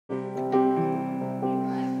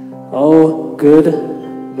Oh, good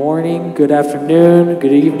morning, good afternoon,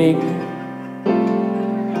 good evening.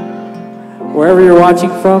 Wherever you're watching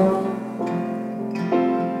from,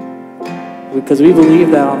 because we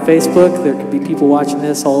believe that on Facebook there could be people watching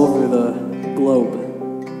this all over the globe.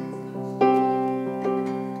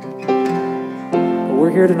 But we're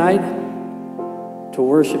here tonight to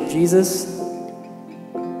worship Jesus,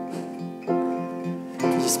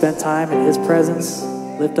 to spend time in His presence,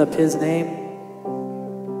 lift up His name.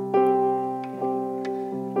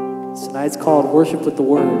 Tonight's called Worship with the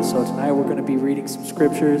Word. So tonight we're going to be reading some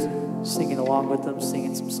scriptures, singing along with them,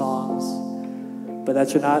 singing some songs. But that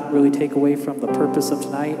should not really take away from the purpose of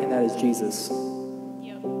tonight, and that is Jesus.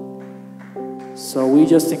 Yep. So we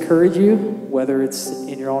just encourage you, whether it's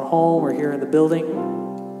in your own home or here in the building,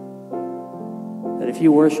 that if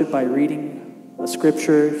you worship by reading a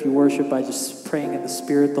scripture, if you worship by just praying in the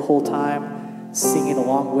Spirit the whole time, singing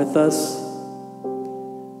along with us,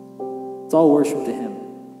 it's all worship to Him.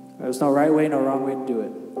 There's no right way, no wrong way to do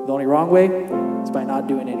it. The only wrong way is by not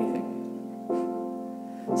doing anything.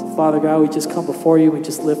 So, Father God, we just come before you. We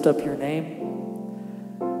just lift up your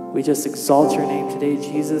name. We just exalt your name today,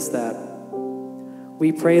 Jesus, that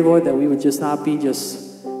we pray, Lord, that we would just not be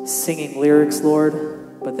just singing lyrics,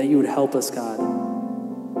 Lord, but that you would help us, God,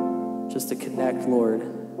 just to connect, Lord.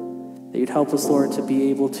 That you'd help us, Lord, to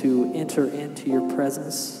be able to enter into your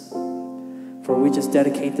presence. For we just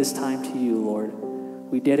dedicate this time to you, Lord.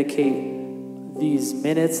 We dedicate these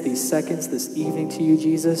minutes, these seconds, this evening to you,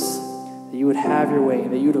 Jesus, that you would have your way,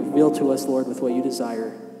 that you would reveal to us, Lord, with what you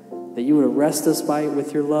desire, that you would arrest us by it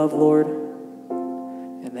with your love, Lord,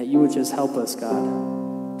 and that you would just help us, God,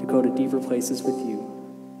 to go to deeper places with you.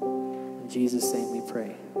 In Jesus' name we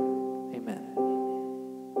pray. Amen.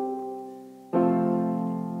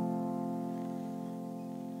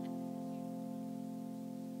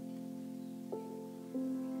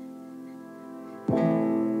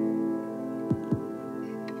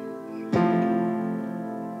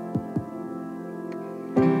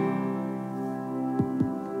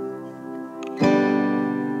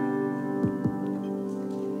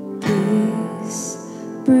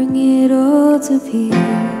 Bring it all to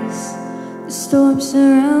peace. The storm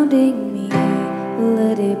surrounding me,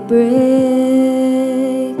 let it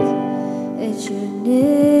break. At your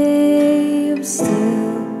name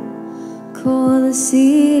still, call the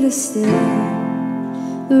sea to still,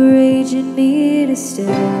 the rage in me to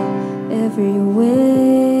still every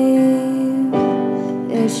wave.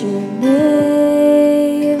 At your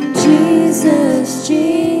name, Jesus,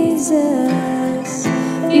 Jesus,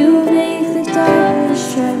 you make the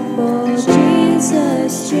darkness tremble.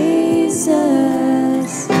 Jesus,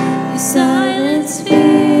 Jesus, you silence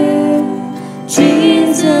fear.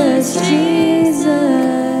 Jesus,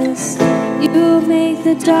 Jesus, you make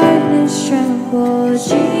the darkness tremble.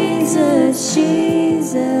 Jesus,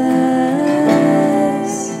 Jesus,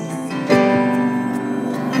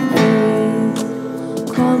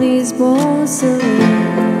 call these bones to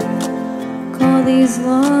live, call these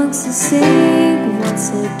lungs to sing once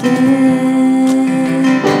again.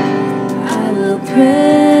 I will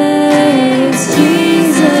praise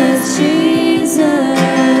Jesus,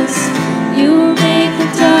 Jesus, you make the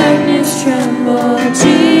darkness tremble.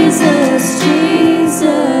 Jesus,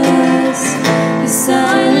 Jesus, you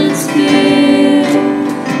silence fear.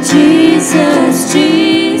 Jesus,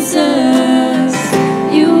 Jesus,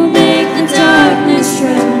 you make the darkness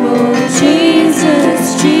tremble.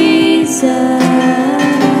 Jesus, Jesus,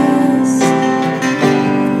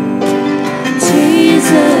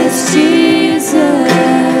 Jesus,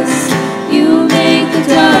 Jesus, you make the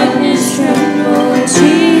darkness tremble.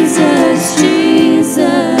 Jesus,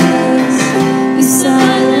 Jesus, you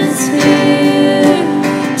silence fear.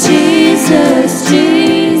 Jesus,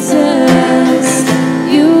 Jesus,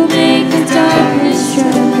 you make the darkness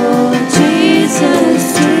tremble. Jesus,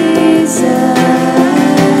 Jesus,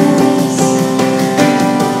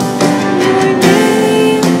 your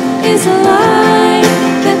name is a light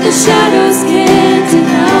that the shadows can't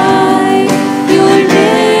deny. Your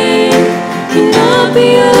name cannot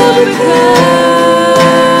be overcome.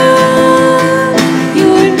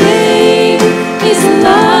 Your name is a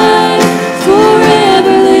light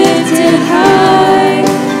forever lifted high.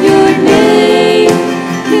 Your name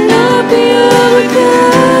cannot be overcome.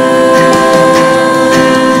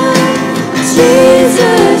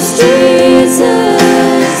 Jesus,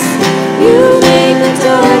 Jesus, you make the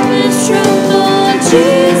darkness tremble.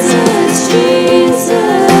 Jesus,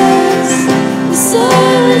 Jesus, the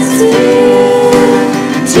silence fear.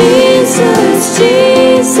 Jesus,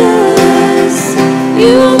 Jesus,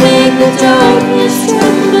 you make the darkness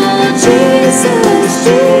tremble. Jesus,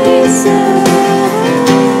 Jesus,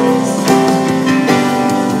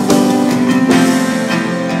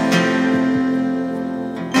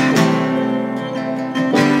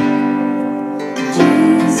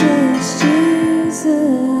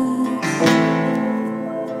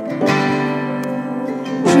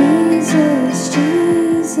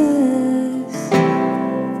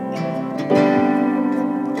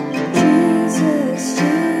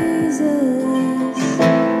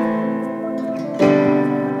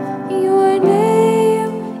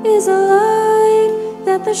 is a light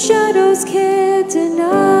that the shadows can't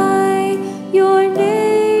deny. Your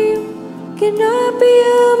name cannot be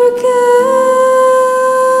overcome.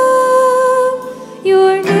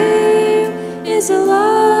 Your name is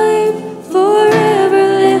alive, forever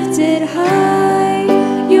lifted high.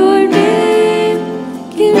 Your name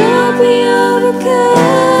cannot be overcome.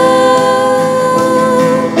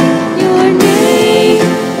 Your name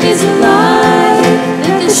is alive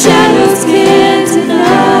that the shadows can't deny.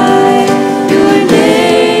 Your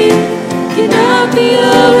name cannot be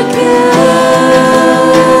overcome.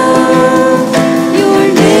 Your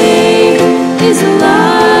name is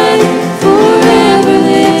alive, forever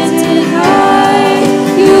lifted high.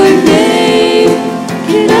 Your name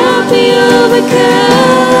cannot be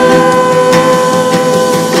overcome.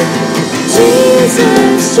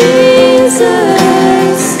 Jesus,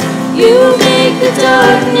 Jesus, you make the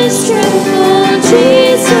darkness tremble.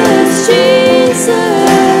 Jesus,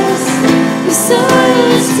 Jesus, you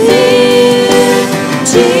silence fear.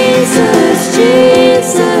 Jesus,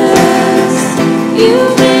 Jesus, you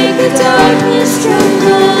make the darkness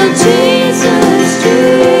tremble. Jesus,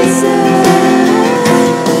 Jesus,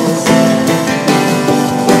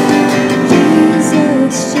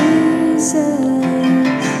 Jesus,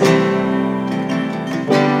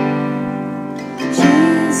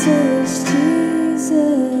 Jesus, Jesus,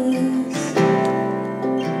 Jesus.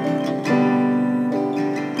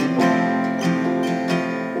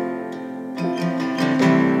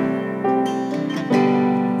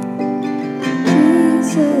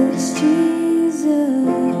 Jesus, Jesus.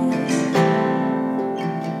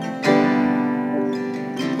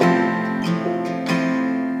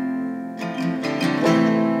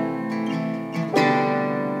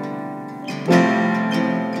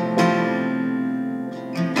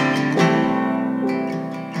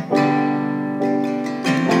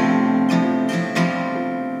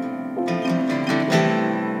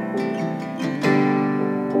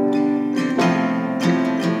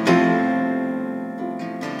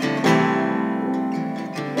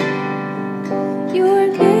 Your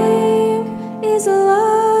name is a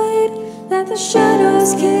light that the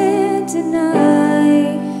shadows can't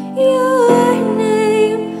deny. Your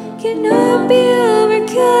name cannot be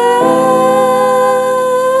overcome.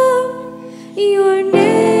 Your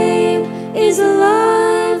name is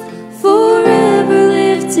alive, forever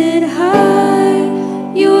lifted high.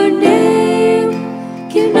 Your name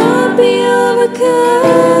cannot be overcome.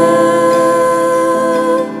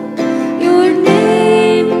 Your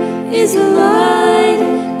name is a light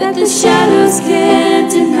that the shadows can't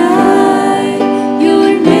deny. Your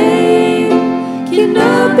name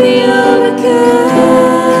cannot be overcome.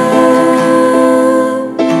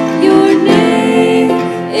 Your name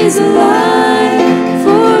is a light,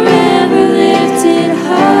 forever lifted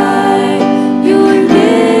high. Your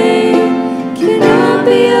name cannot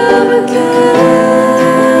be overcome.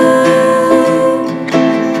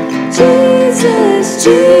 Jesus,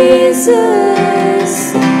 Jesus,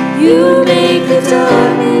 you make the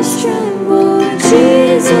darkness tremble.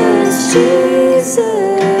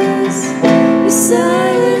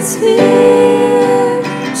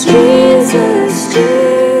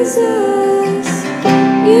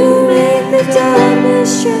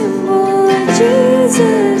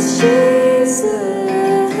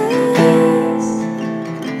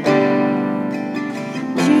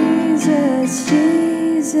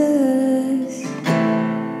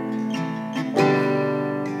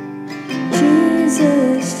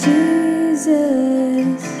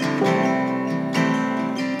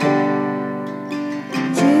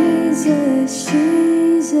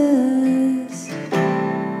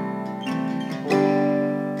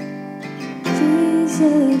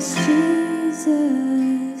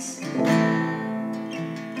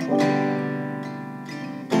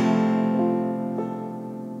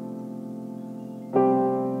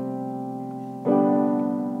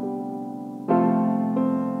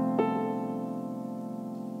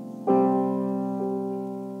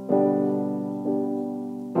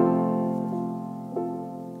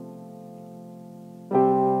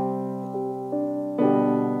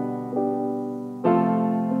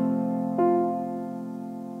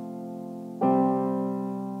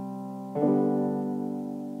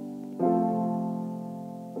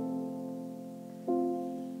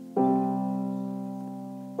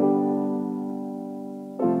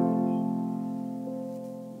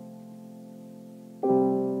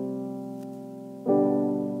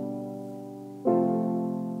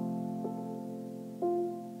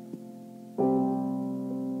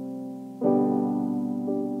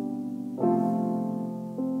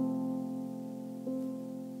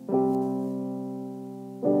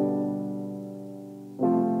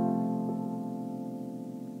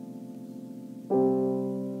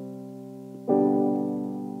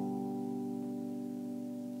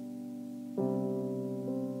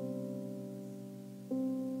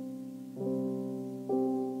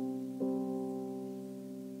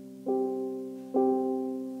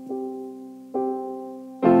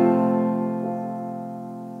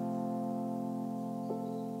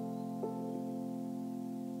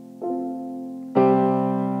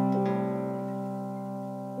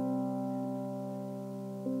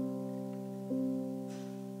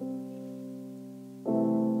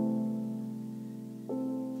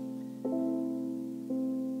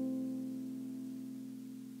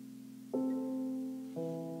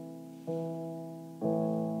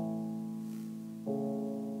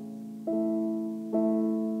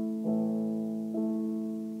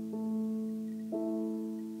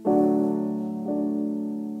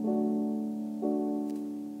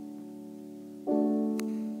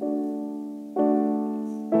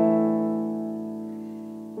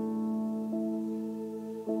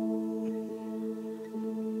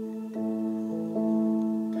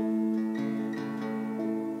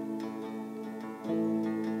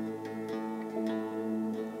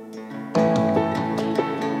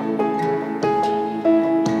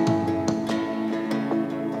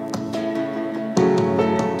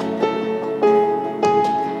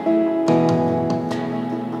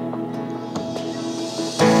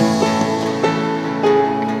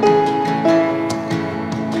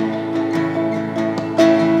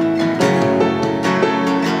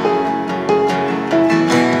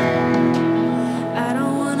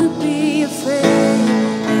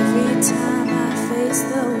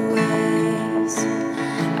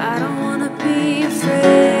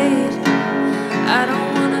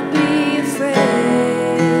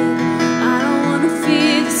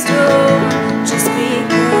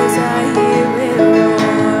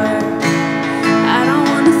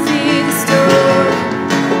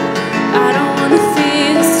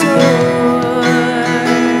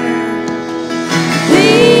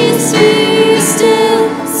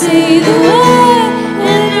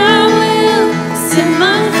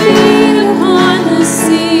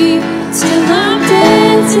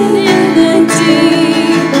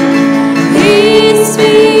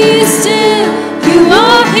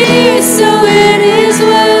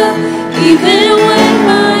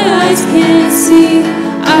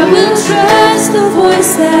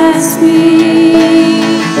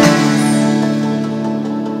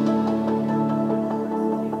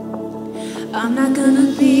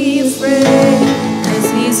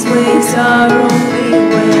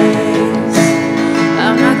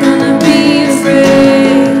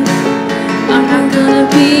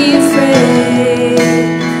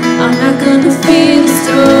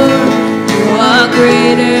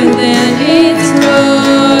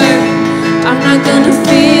 not gonna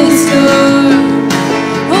fear the storm.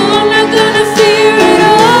 Oh, I'm not gonna fear it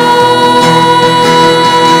all.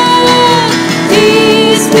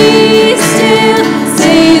 Peace, be still.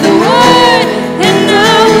 Say the word, and I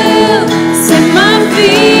will set my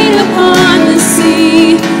feet upon the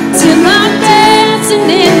sea till I'm dancing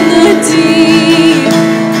in the deep.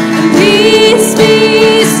 And peace,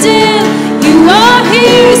 be still. You are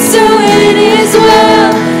here, so it is well.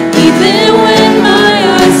 Even when my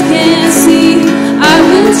eyes can't see, I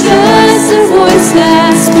will trust the voice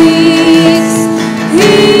that speaks.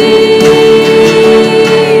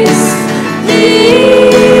 Peace,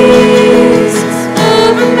 peace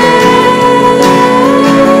over me.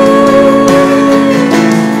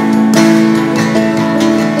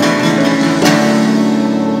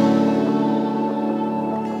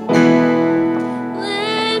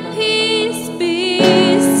 Let peace be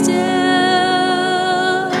still.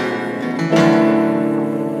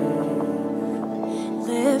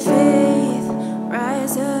 Let faith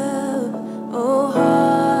rise up, oh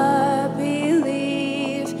heart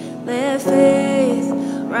believe. Let faith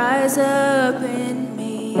rise up in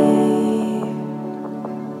me.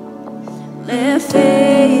 Let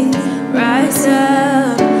faith rise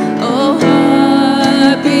up, oh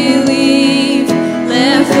heart believe.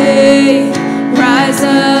 Let faith rise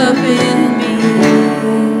up in me.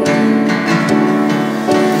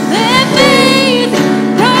 Let faith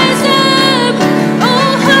rise up,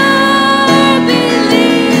 oh heart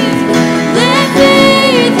believe. Let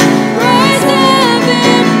faith rise up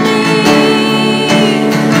in me.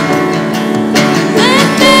 Let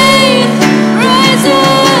faith rise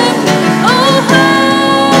up, oh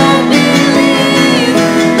heart believe.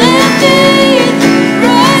 Let faith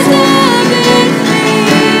rise up in me.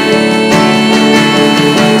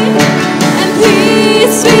 And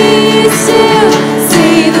peace be still.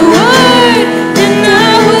 Say the word, and I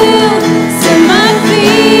will set my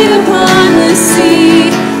feet upon the sea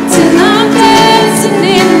till I'm dancing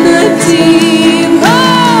in the deep.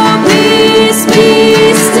 Oh, peace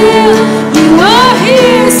be still. You are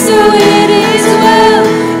here, so it is well.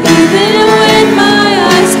 Even when my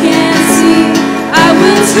eyes can't see, I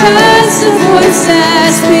will trust the voice that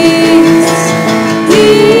speaks.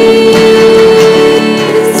 Peace,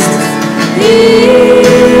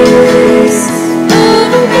 peace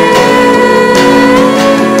over me.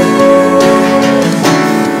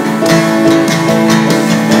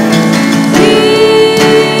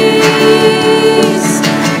 Peace,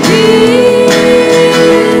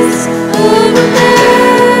 peace over me.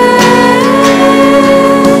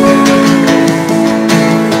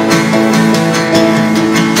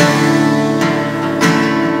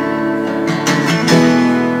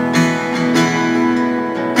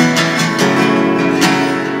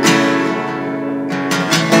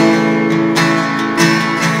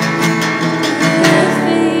 Let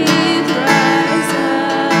faith rise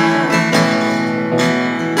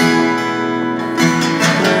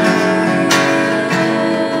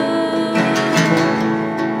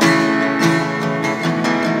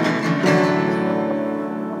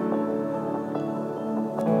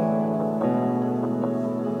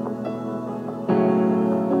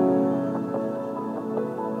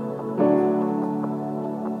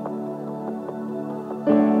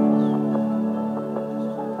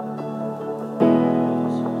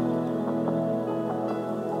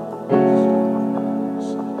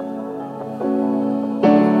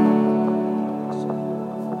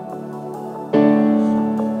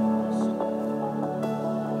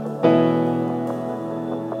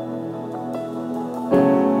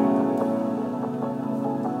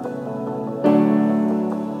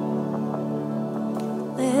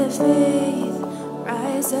Let faith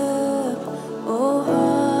rise up, oh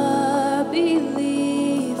heart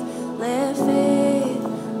believe. Let faith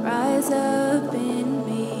rise up in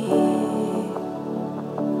me.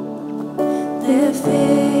 Let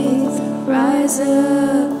faith rise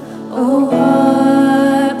up, oh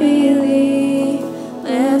heart believe.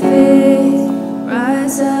 Let faith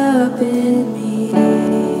rise up in me.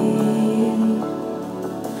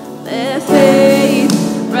 Let faith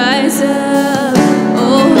rise up,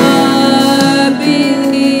 oh heart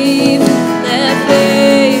believe. Let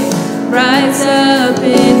faith rise up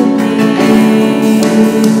in me.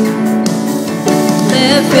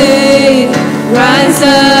 Let faith rise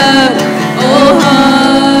up, oh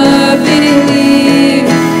heart believe.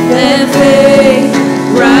 Let faith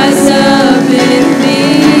rise up in me.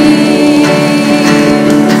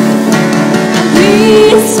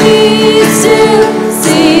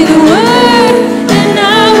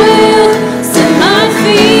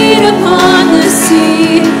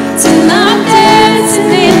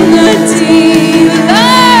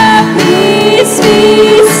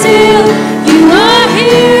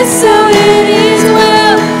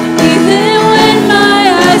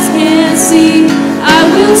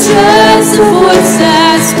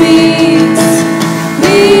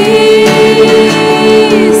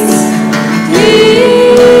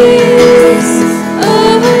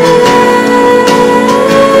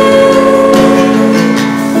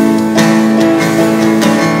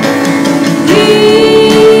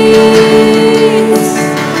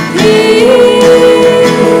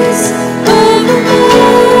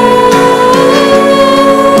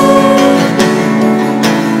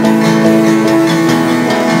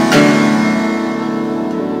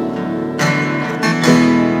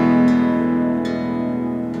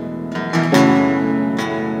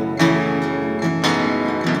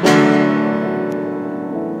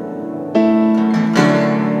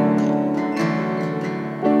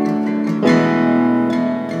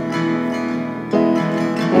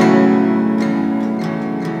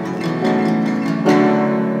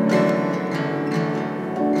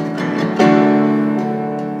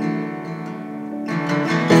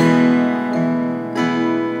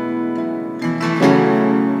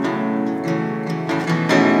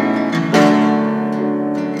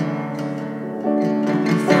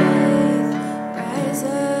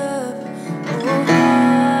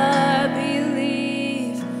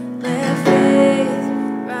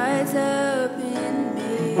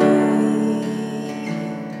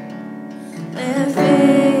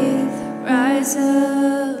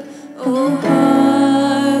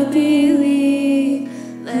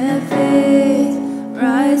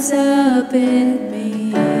 up in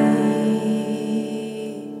me.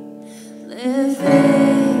 Let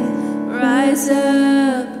faith rise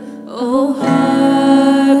up, oh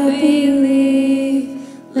heart believe.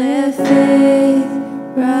 Let faith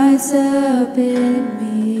rise up in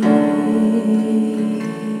me.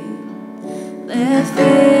 Let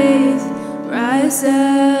faith rise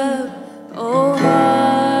up, oh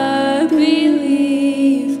heart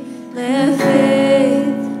believe. Let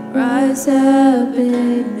faith rise up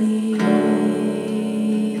in me.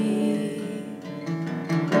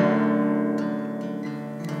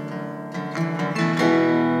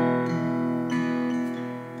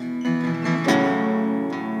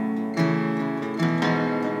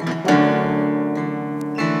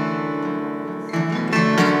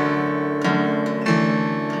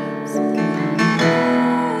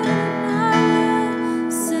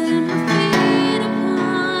 Set my feet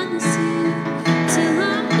upon the sea till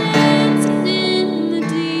I'm dancing in the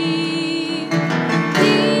deep.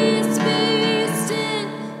 Peace be still,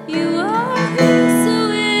 you are here, so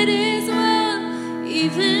it is well.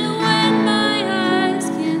 Even when my eyes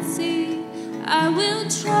can't see, I will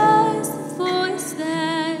trust the voice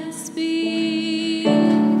that speaks.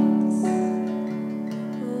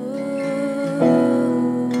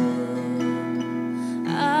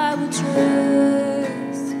 I will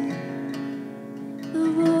trust the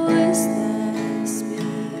voice that speaks.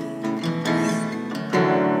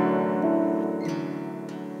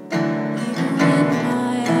 Even when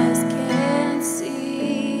my eyes can't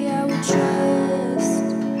see, I will trust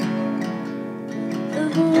the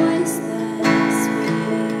voice that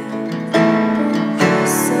speaks.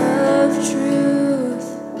 Voice of truth,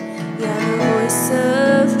 yeah, the voice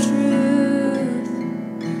of truth.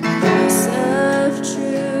 Voice of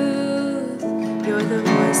truth, you're the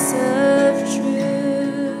voice of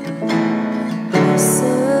truth. Voice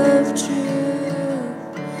of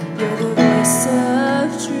truth, you're the voice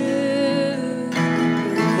of truth.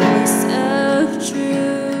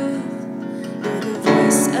 You're the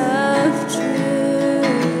voice of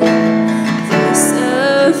truth. Voice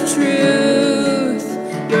of truth,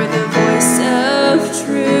 you're the voice of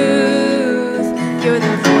truth. You're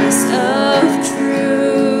the voice of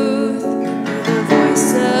truth. You're the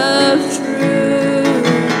voice of truth.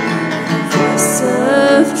 Voice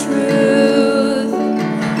of truth.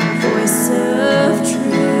 Voice of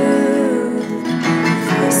truth.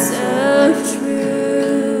 Voice of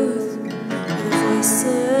truth. The voice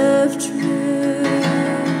of truth.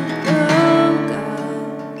 Oh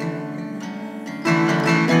God.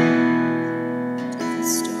 The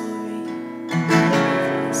story.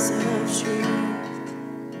 Voice of truth.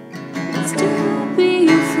 Don't be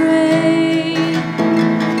afraid.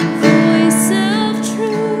 Voice of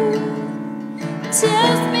truth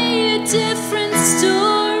tells me a different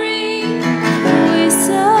story. Voice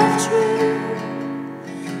of truth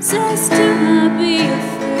says do not be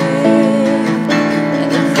afraid.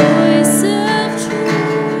 And the voice of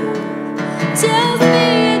truth tells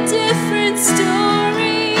me a different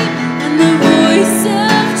story. And the voice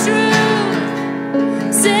of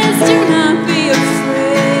truth says do not be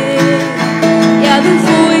afraid. Yeah, the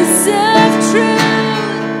voice of truth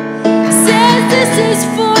says this is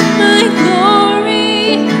for my glory.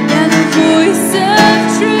 Yeah, the voice of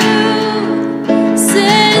truth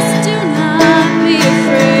says do not be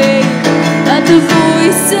afraid. But the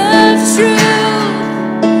voice of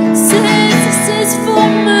truth says this is for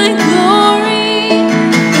my glory.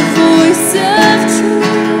 The voice of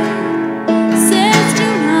truth says do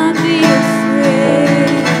not be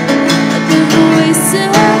afraid. But the voice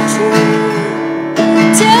of truth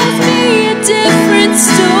tells me a different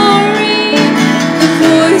story. The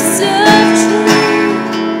voice of truth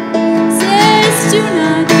says do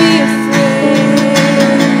not be afraid.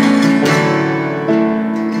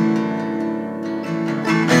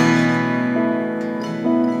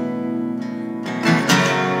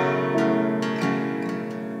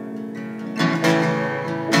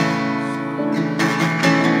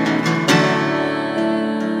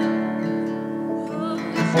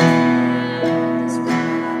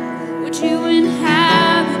 Would you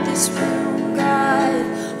inhabit this room, God?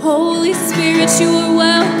 Holy Spirit, you are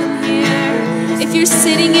welcome here. If you're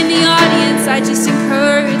sitting in the audience, I just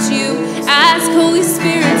encourage you, ask Holy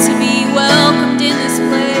Spirit to be welcomed in this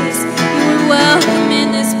place. You are welcome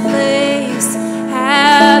in this place.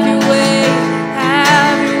 Have your way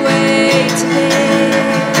today.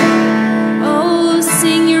 Oh,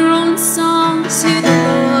 sing your own song to the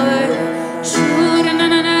Lord.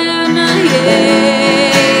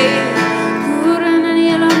 Shoo-da-na-na-na-na-na-yeah.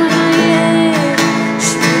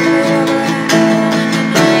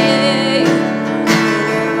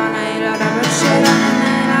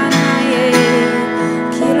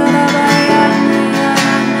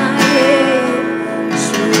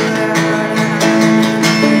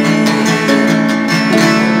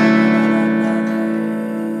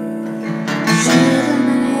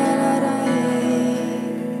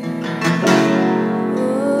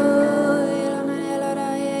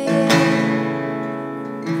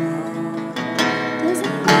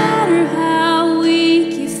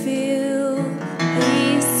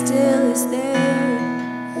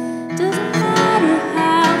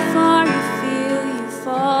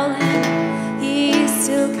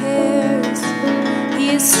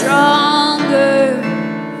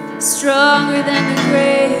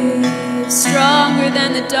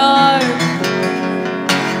 than the dark.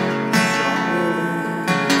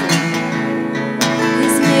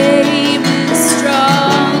 His name is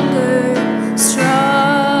stronger, stronger.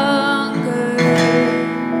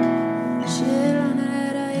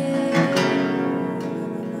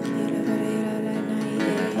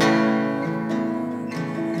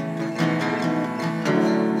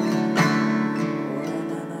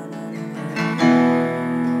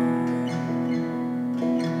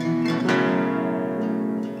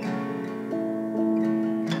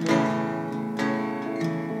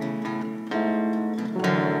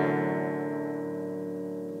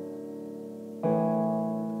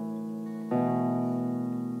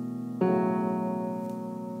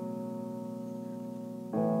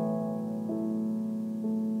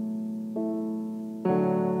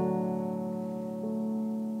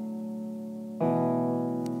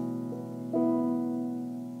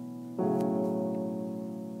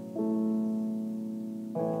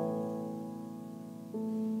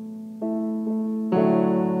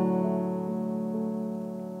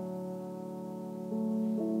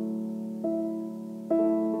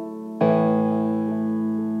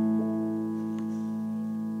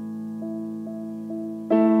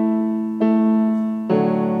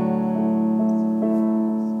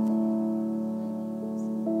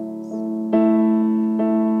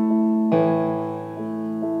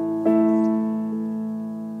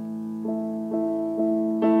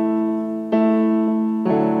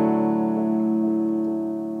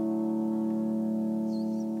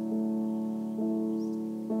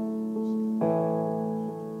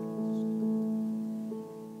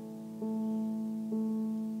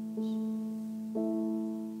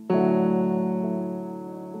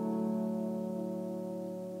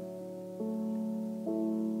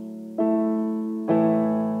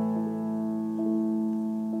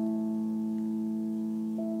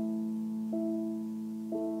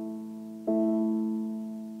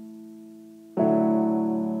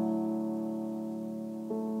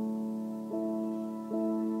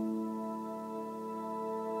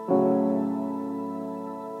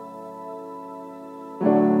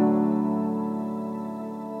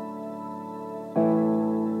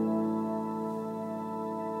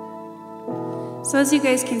 So as you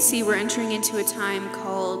guys can see, we're entering into a time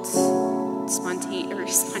called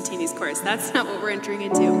spontaneous chorus. That's not what we're entering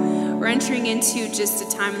into. We're entering into just a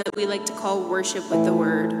time that we like to call worship with the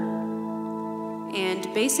word.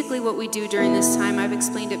 And basically what we do during this time, I've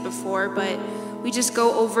explained it before, but we just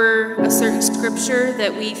go over a certain scripture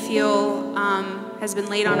that we feel has been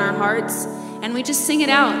laid on our hearts, and we just sing it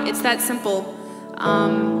out. It's that simple.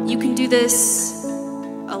 You can do this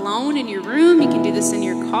alone in your room, you can do this in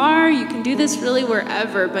your car, you can do this really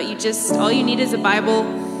wherever, but all you need is a Bible,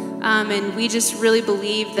 and we just really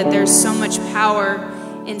believe that there's so much power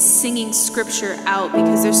in singing scripture out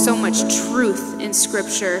because there's so much truth in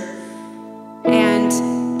scripture. And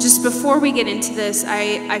just before we get into this,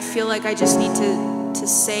 I feel like I just need to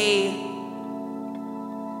say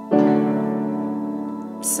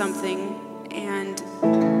something, and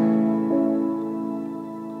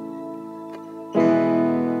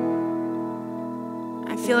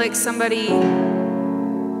I feel like somebody,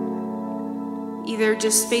 either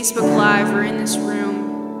just Facebook Live or in this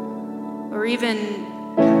room, or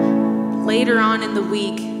even later on in the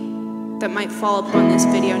week that might fall upon this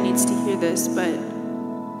video, needs to hear this, but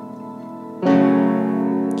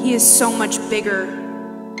He is so much bigger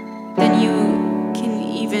than you can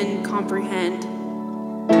even comprehend.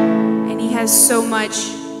 And He has so much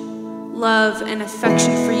love and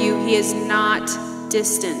affection for you. He is not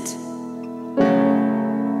distant.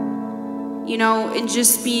 You know, and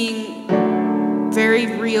just being very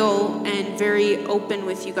real and very open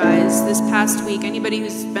with you guys, this past week, anybody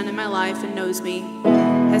who's been in my life and knows me,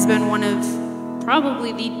 has been one of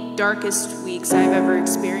probably the darkest weeks I've ever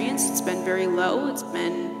experienced. It's been very low. It's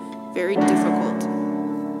been very difficult.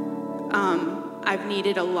 I've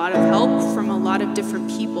needed a lot of help from a lot of different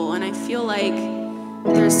people, and I feel like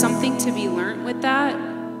there's something to be learned with that.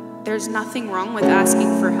 There's nothing wrong with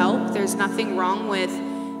asking for help. There's nothing wrong with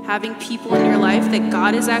having people in your life that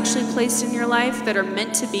God has actually placed in your life that are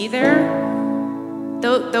meant to be there.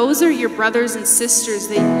 Those are your brothers and sisters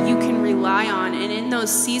that you can rely on. And in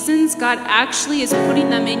those seasons, God actually is putting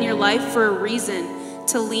them in your life for a reason,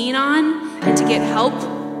 to lean on and to get help.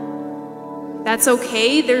 That's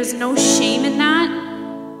okay. There's no shame in that.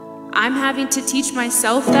 I'm having to teach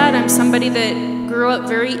myself that. I'm somebody that grew up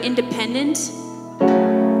very independent.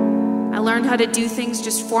 I learned how to do things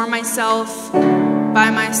just for myself,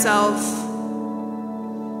 by myself.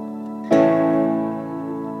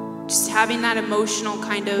 Just having that emotional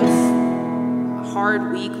kind of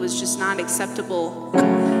hard week was just not acceptable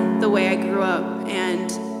the way I grew up.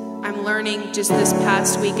 And I'm learning just this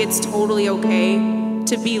past week, it's totally okay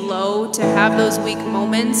to be low, to have those weak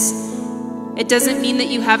moments. It doesn't mean that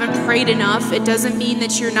you haven't prayed enough. It doesn't mean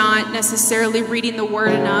that you're not necessarily reading the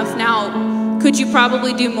word enough. Now, could you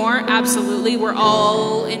probably do more? Absolutely. We're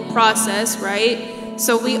all in process, right?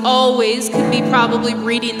 So we always could be probably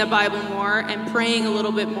reading the Bible more and praying a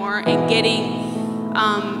little bit more and getting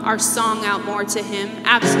our song out more to him.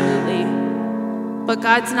 Absolutely. But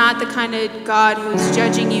God's not the kind of God who's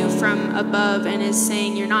judging you from above and is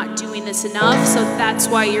saying you're not doing this enough, so that's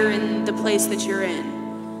why you're in the place that you're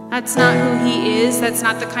in. That's not who he is. That's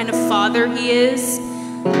not the kind of father he is.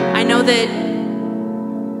 I know that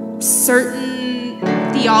certain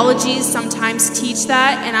theologies sometimes teach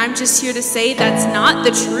that, and I'm just here to say that's not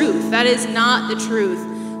the truth. That is not the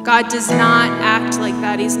truth. God does not act like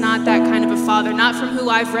that. He's not that kind of a father, not from who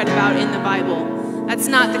I've read about in the Bible. That's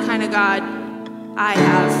not the kind of God I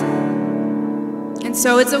have. And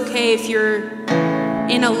so it's okay if you're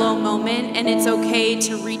in a low moment, and it's okay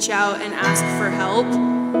to reach out and ask for help.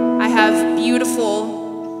 I have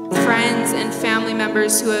beautiful friends and family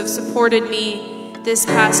members who have supported me this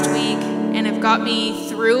past week and have got me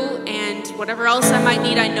through, and whatever else I might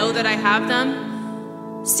need, I know that I have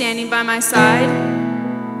them standing by my side.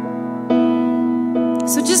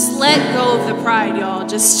 So just let go of the pride, y'all.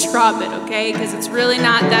 Just drop it, okay? Because it's really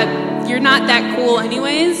not that, you're not that cool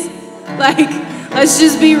anyways. Like, let's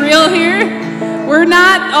just be real here. We're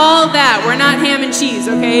not all that. We're not ham and cheese,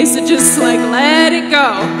 okay? So just like, let it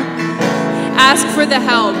go. Ask for the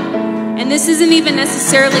help. And this isn't even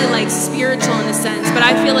necessarily like spiritual in a sense, but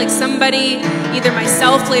I feel like somebody, either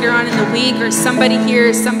myself later on in the week or somebody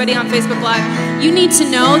here, somebody on Facebook Live, you need to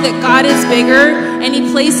know that God is bigger and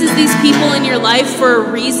he places these people in your life for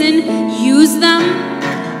a reason. Use them.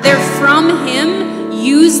 They're from him.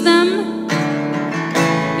 Use them.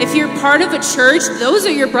 If you're part of a church, those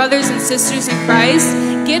are your brothers and sisters in Christ.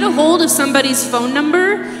 Get a hold of somebody's phone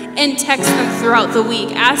number and text them throughout the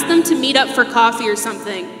week. Ask them to meet up for coffee or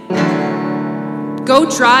something. Go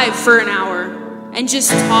drive for an hour and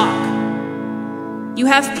just talk. You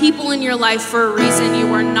have people in your life for a reason.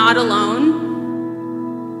 You are not alone.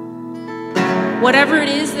 Whatever it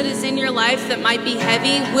is that is in your life that might be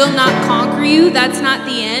heavy will not conquer you. That's not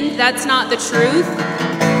the end. That's not the truth.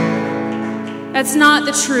 That's not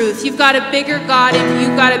the truth. You've got a bigger God and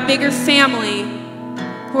you've got a bigger family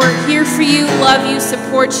who are here for you, love you,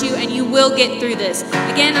 support you, and you will get through this.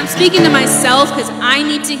 Again, I'm speaking to myself because I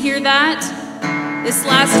need to hear that. This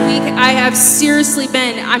last week, I have seriously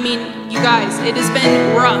been, I mean, you guys, it has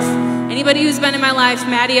been rough. Anybody who's been in my life,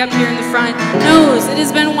 Maddie up here in the front, knows it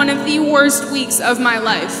has been one of the worst weeks of my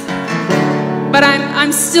life. But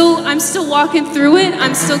I'm still walking through it.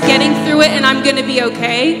 I'm still getting through it, and I'm going to be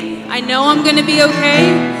okay. I know I'm going to be okay,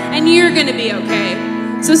 and you're going to be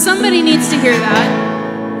okay. So somebody needs to hear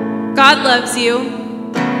that. God loves you.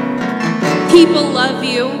 People love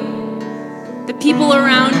you. The people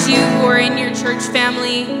around you who are in your church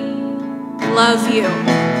family love you.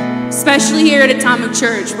 Especially here at Atomic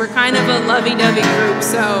Church. We're kind of a lovey-dovey group.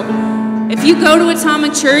 So if you go to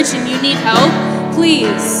Atomic Church and you need help,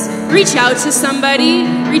 please reach out to somebody.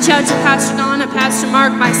 Reach out to Pastor Donna, Pastor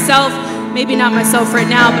Mark, myself. Maybe not myself right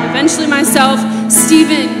now, but eventually myself.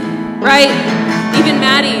 Stephen, right? Even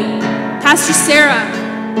Maddie. Pastor Sarah.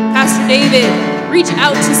 Pastor David. Reach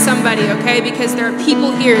out to somebody, okay? Because there are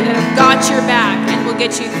people here that have got your back and will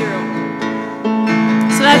get you through.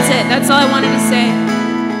 So that's it. That's all I wanted to say.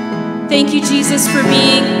 Thank you, Jesus, for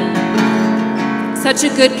being such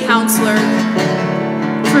a good counselor,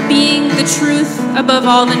 for being the truth above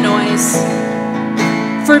all the noise,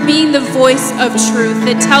 for being the voice of truth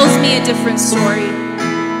that tells me a different story.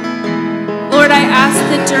 Lord, I ask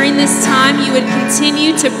that during this time you would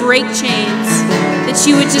continue to break chains, that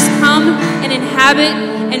you would just come and inhabit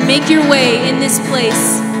and make your way in this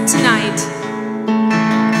place tonight.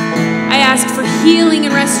 I ask for healing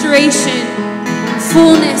and restoration,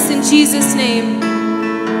 fullness in Jesus' name.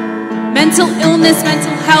 Mental illness,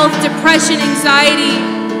 mental health, depression, anxiety,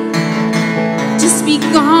 just be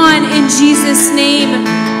gone in Jesus' name.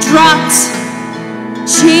 Dropped,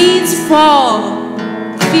 chains fall,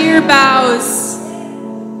 fear bows.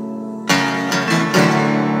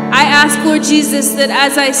 I ask, Lord Jesus, that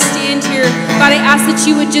as I stand here, God, I ask that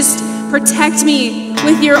you would just protect me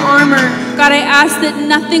with your armor. God, I ask that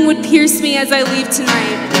nothing would pierce me as I leave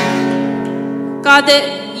tonight. God,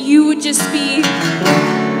 that you would just be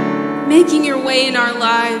making your way in our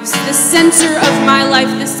lives, the center of my life,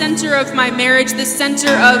 the center of my marriage, the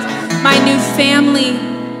center of my new family.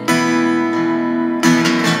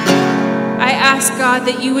 I ask, God,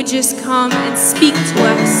 that you would just come and speak to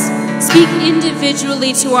us, speak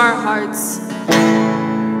individually to our hearts.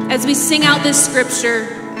 As we sing out this scripture,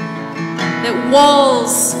 that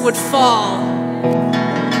walls would fall.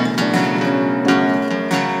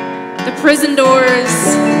 The prison doors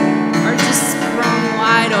are just sprung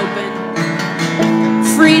wide open.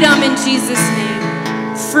 Freedom in Jesus'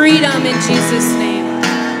 name. Freedom in Jesus' name.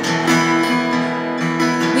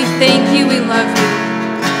 We thank you, we love you.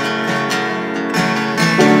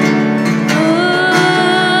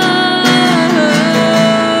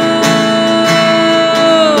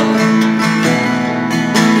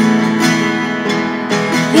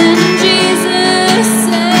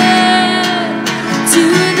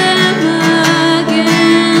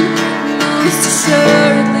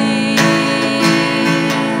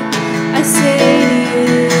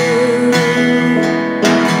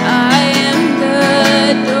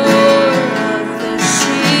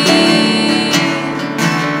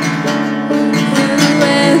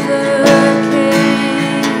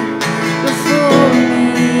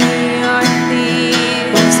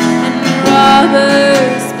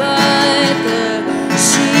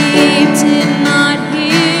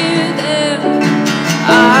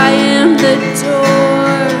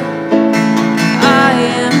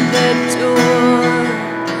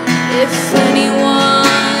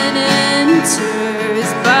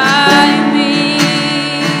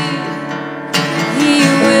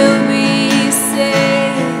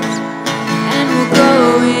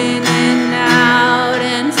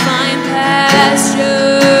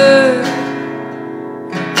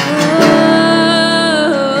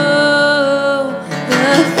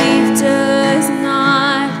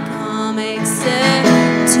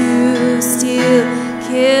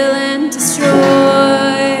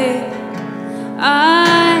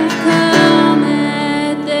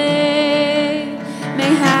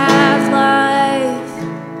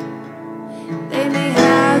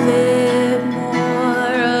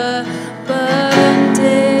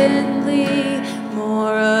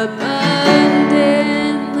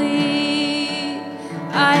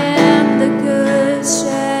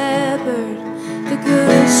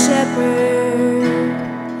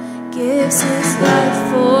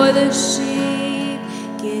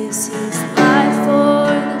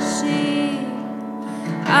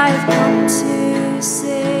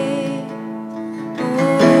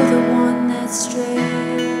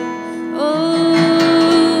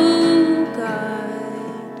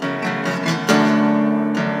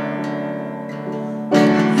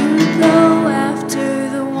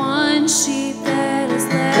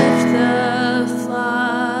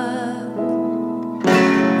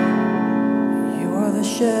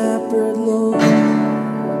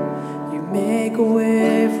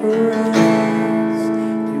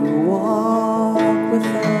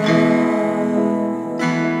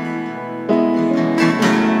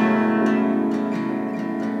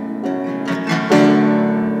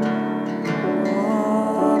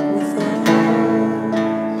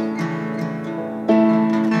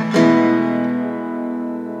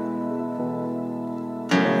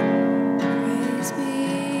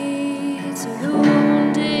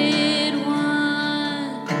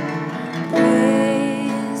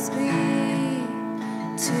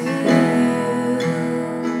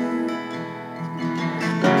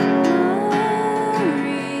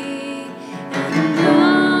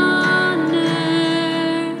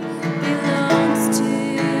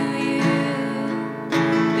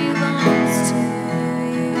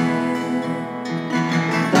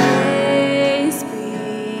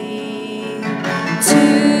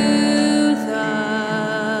 To the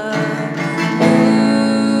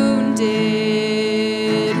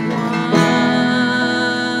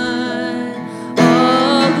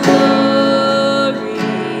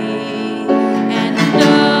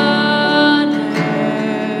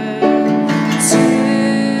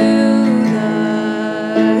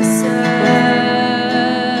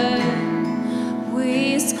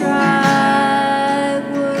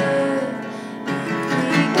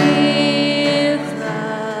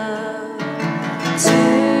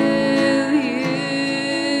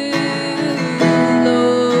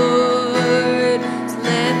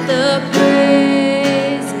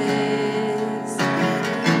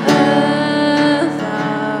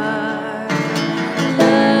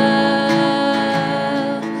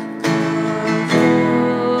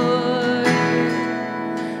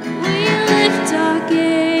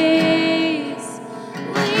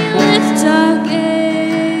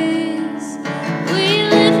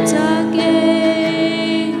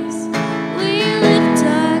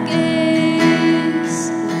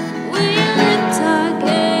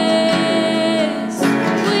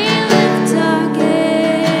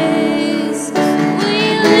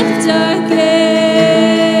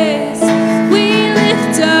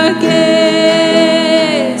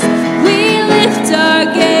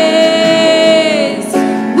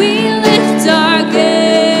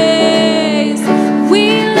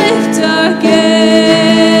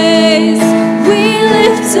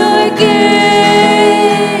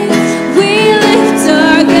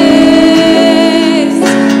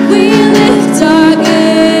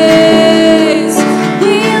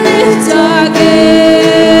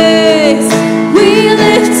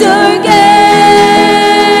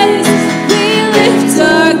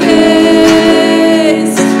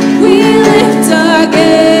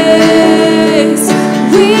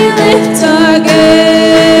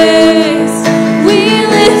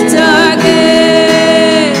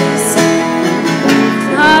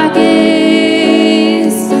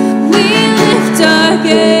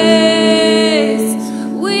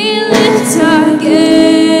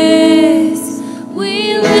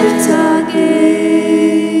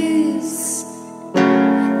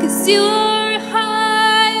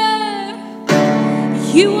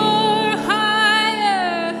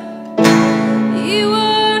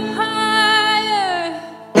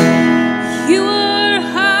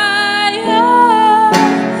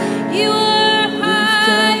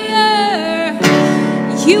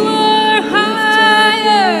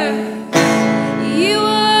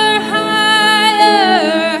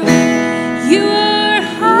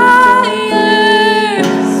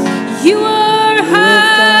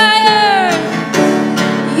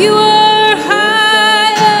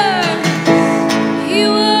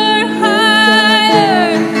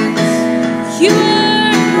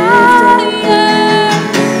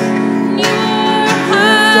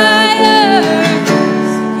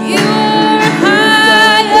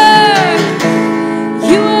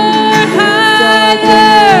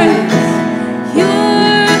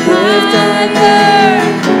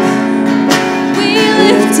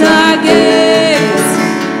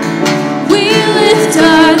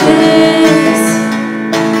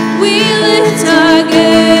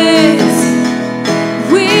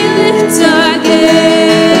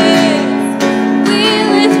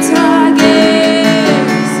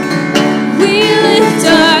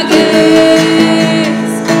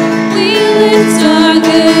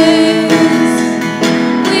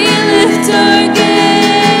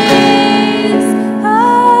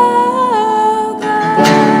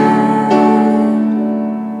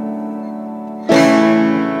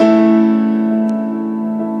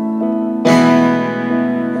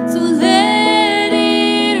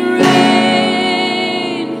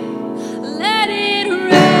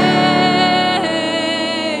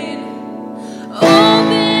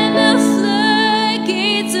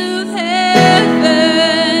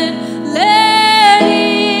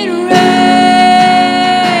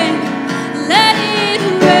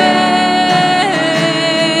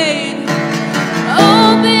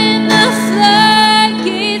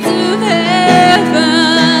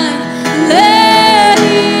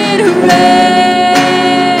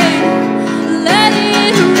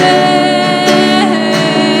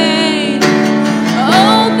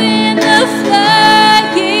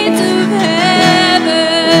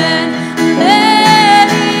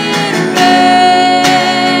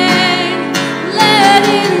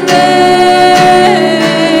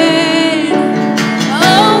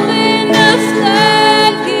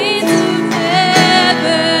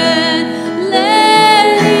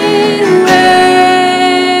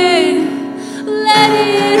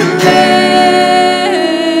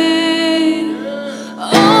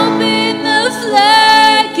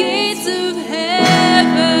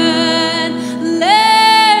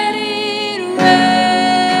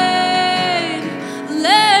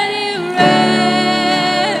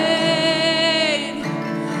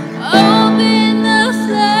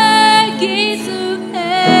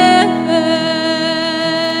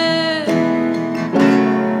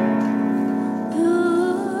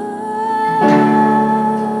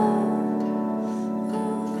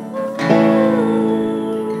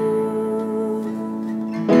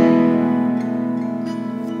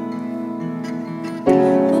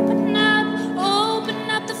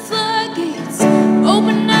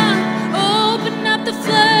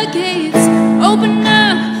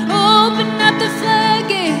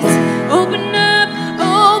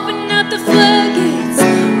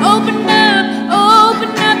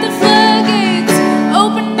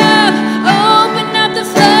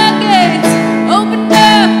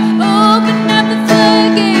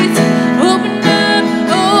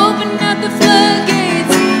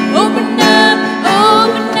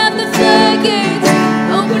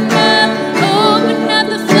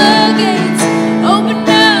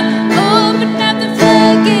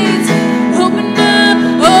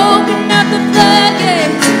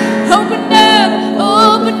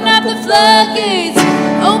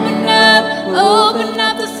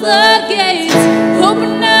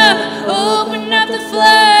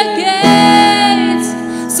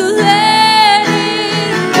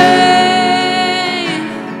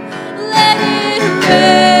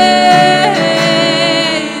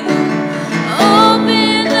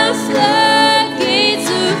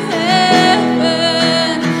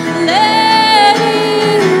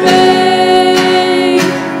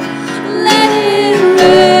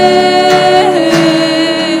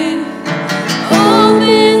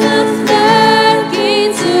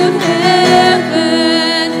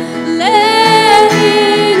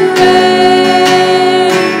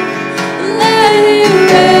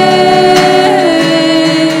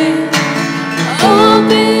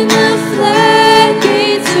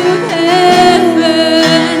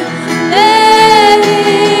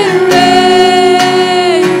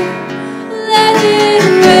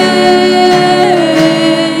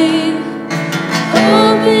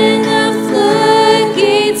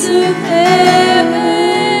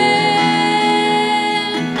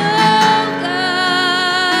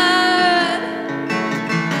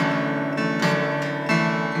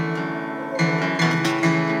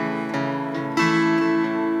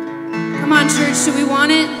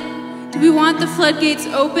want it? Do we want the floodgates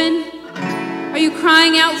open? Are you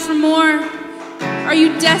crying out for more? Are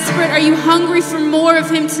you desperate? Are you hungry for more of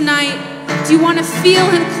him tonight? Do you want to feel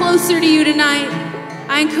him closer to you tonight?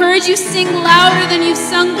 I encourage you, sing louder than you've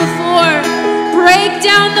sung before. Break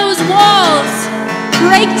down those walls.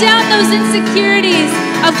 Break down those insecurities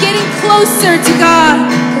of getting closer to God.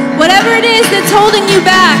 Whatever it is that's holding you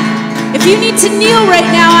back, if you need to kneel right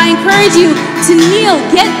now, I encourage you to kneel.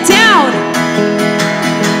 Get down.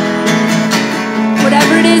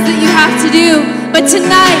 Whatever it is that you have to do. But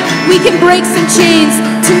tonight, we can break some chains.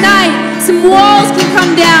 Tonight, some walls can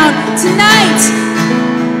come down. Tonight,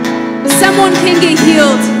 someone can get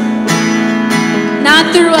healed.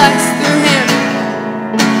 Not through us, through him.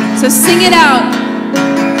 So sing it out.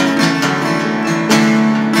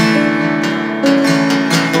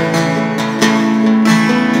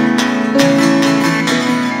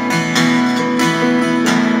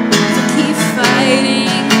 Keep fighting.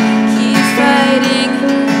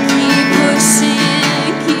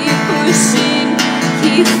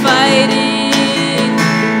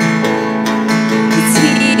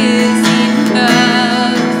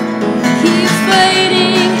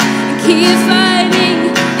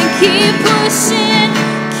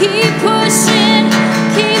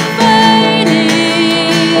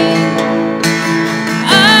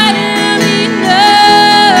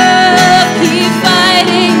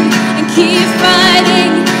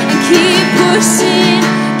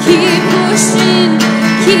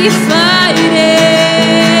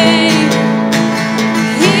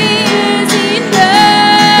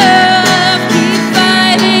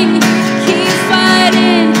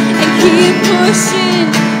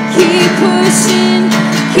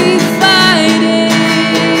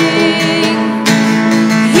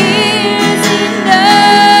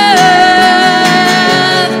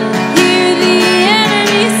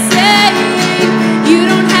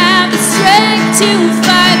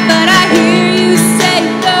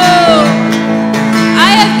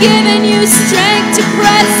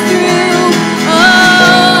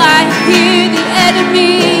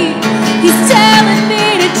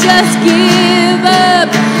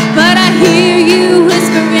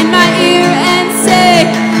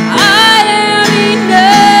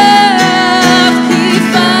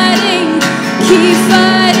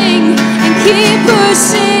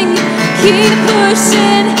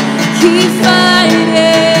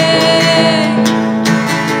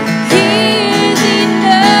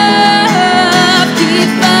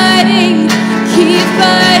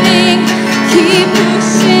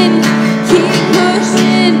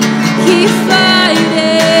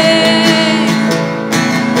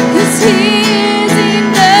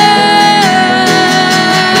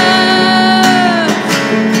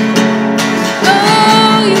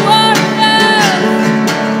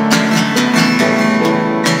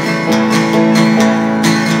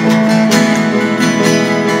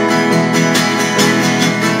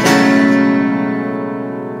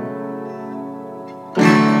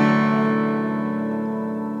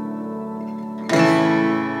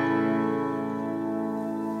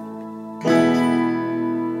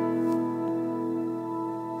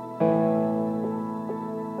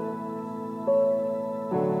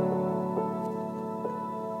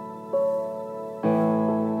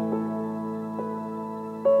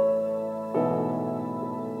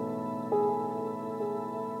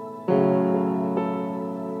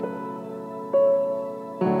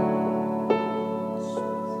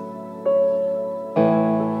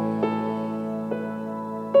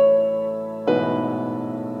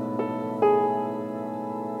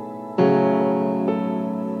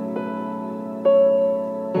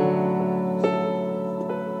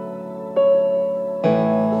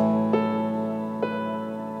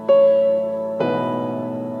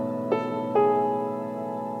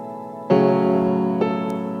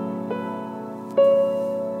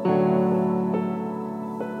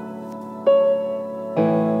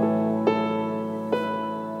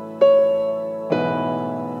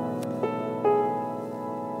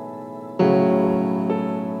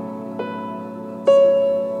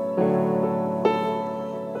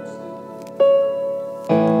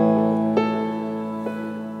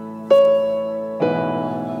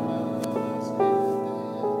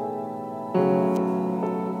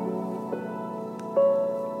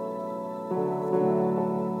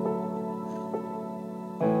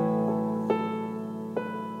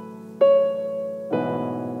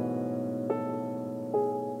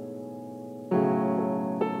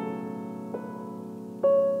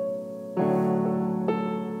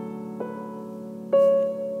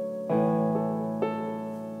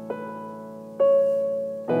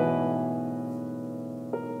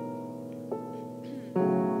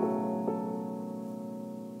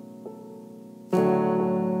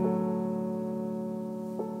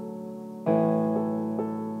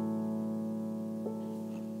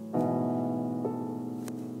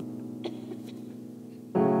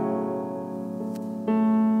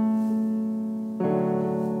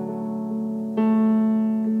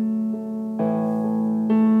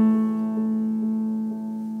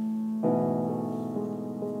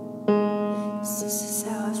 This is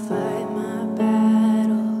how I fight my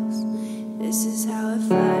battles. This is how I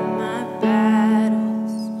fight my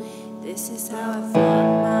battles. This is how I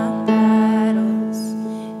fight my battles.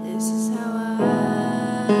 This is how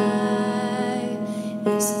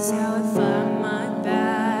This is how I fight my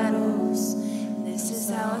battles. This is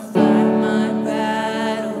how I fight my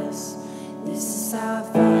battles. This is how I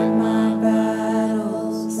fight my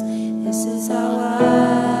battles. This is how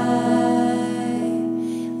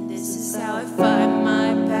This is how I fight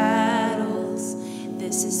my battles.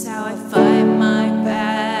 This is how I fight my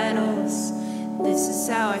battles. This is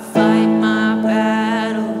how I fight my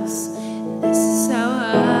battles. This is how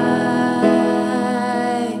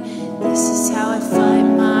This is how I fight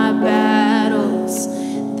my battles.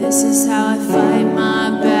 This is how I fight my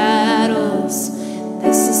battles.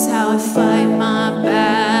 This is how I fight my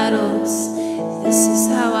battles. This is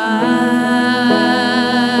how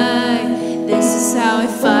This is how I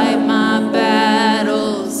fight my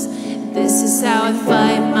battles. This is how I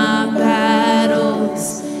fight my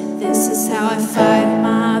battles. This is how I fight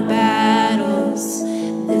my battles.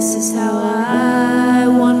 This is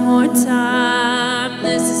how one more time.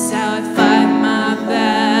 This is how I fight my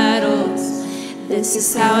battles. This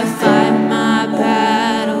is how I fight my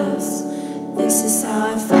battles. This is how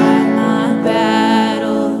I fight my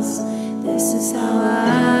battles. This is how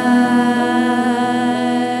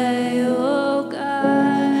oh God.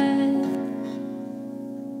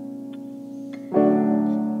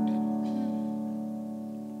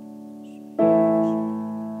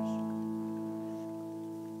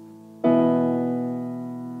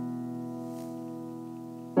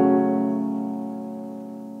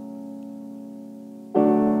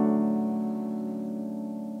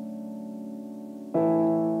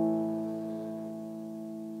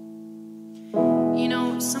 You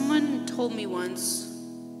know, someone told me once,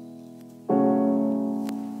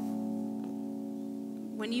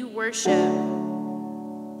 when you worship,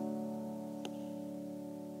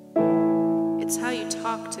 it's how you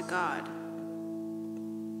talk to God.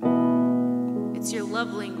 It's your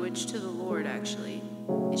love language to the Lord, actually.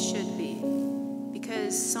 It should be.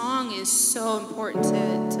 Because song is so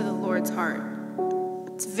important to the Lord's heart.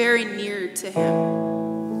 It's very near to Him.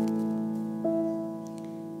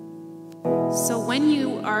 So when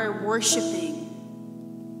you are worshiping,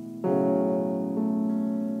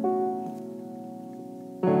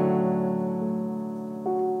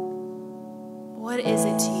 what is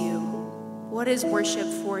it to you? What is worship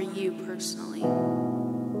for you personally?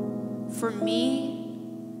 For me,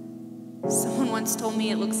 someone once told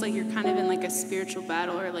me it looks like you're kind of in like a spiritual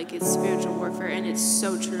battle or like it's spiritual warfare, and it's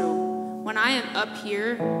so true. When I am up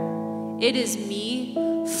here, it is me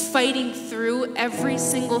fighting through every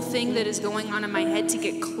single thing that is going on in my head to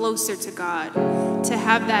get closer to God, to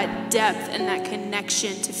have that depth and that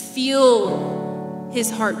connection, to feel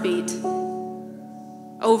His heartbeat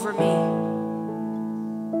over me.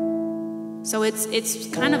 So it's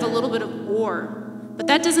kind of a little bit of war, but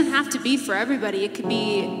that doesn't have to be for everybody. It could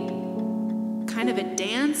be kind of a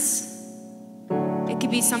dance. It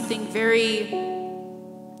could be something very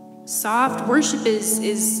soft. Worship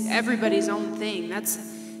is everybody's own thing.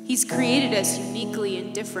 He's created us uniquely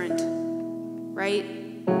and different, right?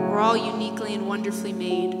 We're all uniquely and wonderfully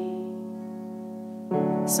made.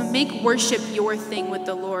 So make worship your thing with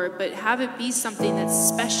the Lord, but have it be something that's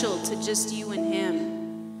special to just you and Him.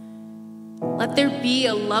 Let there be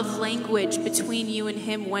a love language between you and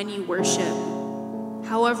Him when you worship,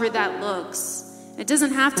 however that looks. It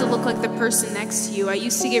doesn't have to look like the person next to you. I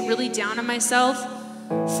used to get really down on myself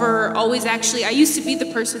for always I used to be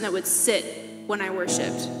the person that would sit when I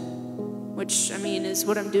worshiped, which, I mean, is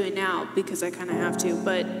what I'm doing now because I kind of have to,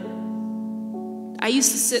 but I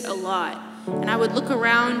used to sit a lot, and I would look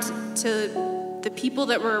around to the people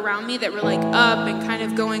that were around me that were like up and kind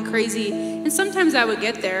of going crazy, and sometimes I would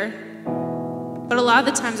get there, but a lot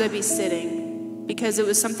of the times I'd be sitting because it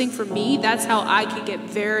was something for me. That's how I could get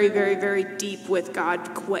very, very, very deep with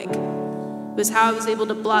God quick. It was how I was able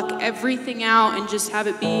to block everything out and just have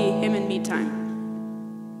it be Him and me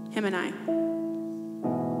time. Him and I.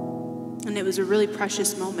 And it was a really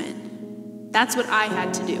precious moment. That's what I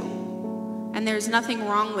had to do. And there's nothing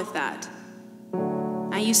wrong with that.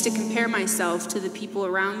 I used to compare myself to the people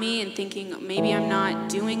around me and thinking maybe I'm not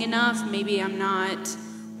doing enough, maybe I'm not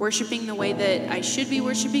worshiping the way that I should be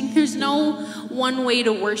worshiping. There's no one way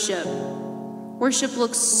to worship. Worship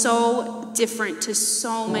looks so different to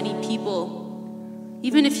so many people.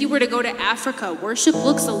 Even if you were to go to Africa, worship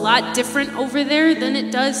looks a lot different over there than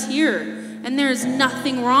it does here. And there's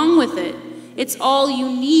nothing wrong with it. It's all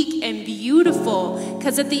unique and beautiful,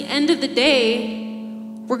 because at the end of the day,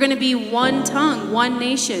 we're going to be one tongue, one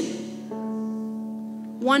nation.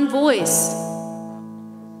 one voice.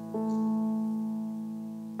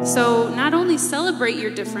 So not only celebrate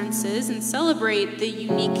your differences and celebrate the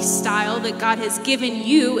unique style that God has given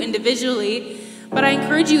you individually, but I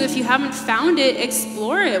encourage you, if you haven't found it,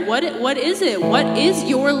 explore it. What is it? What is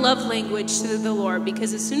your love language to the Lord?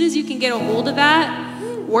 Because as soon as you can get a hold of that,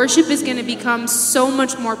 worship is going to become so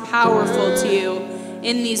much more powerful to you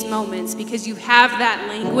in these moments, because you have that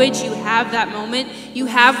language, you have that moment, you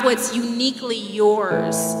have what's uniquely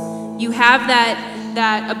yours. You have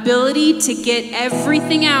that ability to get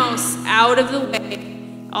everything else out of the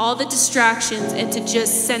way, all the distractions, and to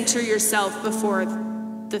just center yourself before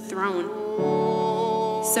the throne.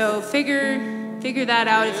 So figure that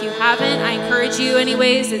out if you haven't. I encourage you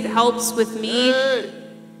anyways. It helps with me.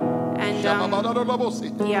 And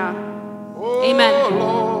yeah. Amen.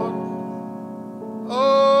 Lord.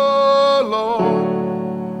 Oh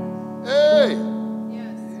Lord. Hey.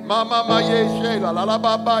 Yes. Mama Maye Shela la la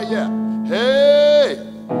baba yeah. Hey.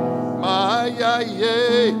 Maya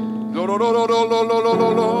ye. Lo lo lo lo lo lo lo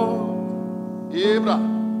lo lo. Ibra.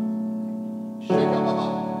 Sheka mama.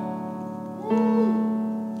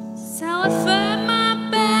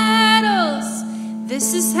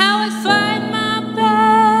 This is how I fight my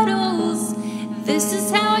battles. This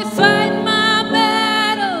is how I fight my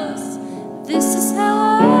battles. This is how I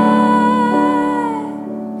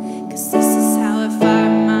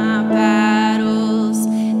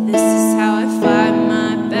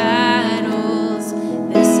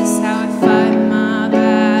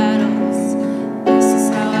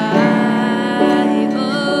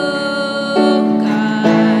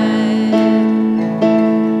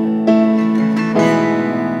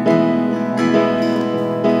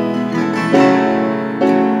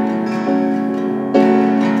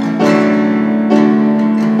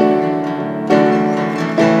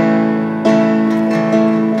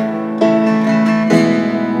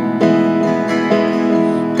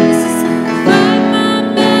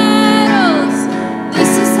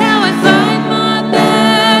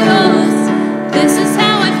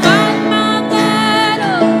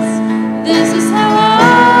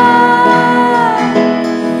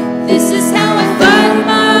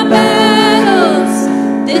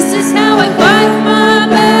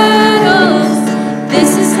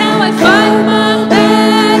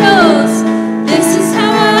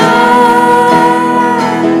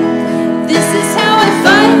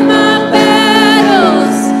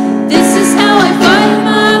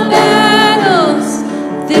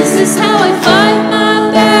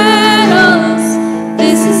my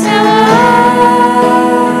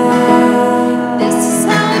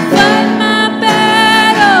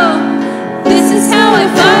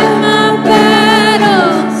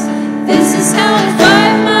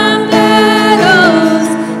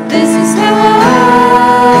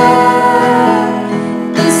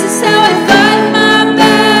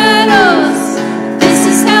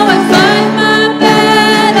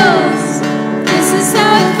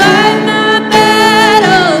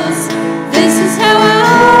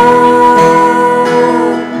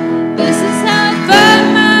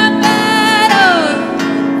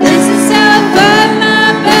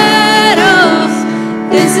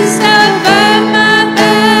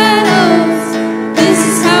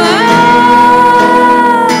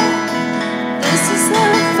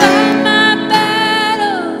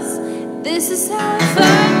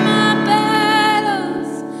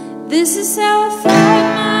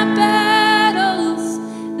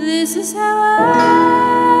battles.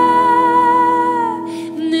 This is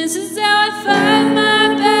how Cause this is how I fight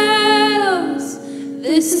my battles.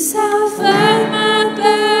 This is how I fight my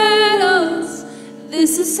battles.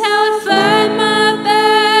 This is how I fight my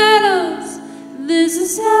battles. This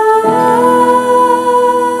is how oh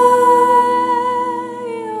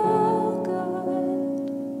God.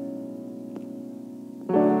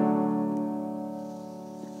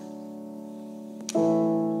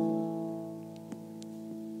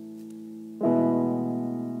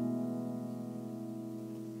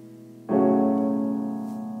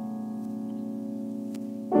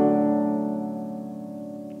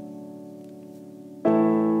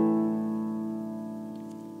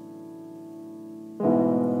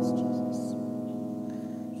 Jesus.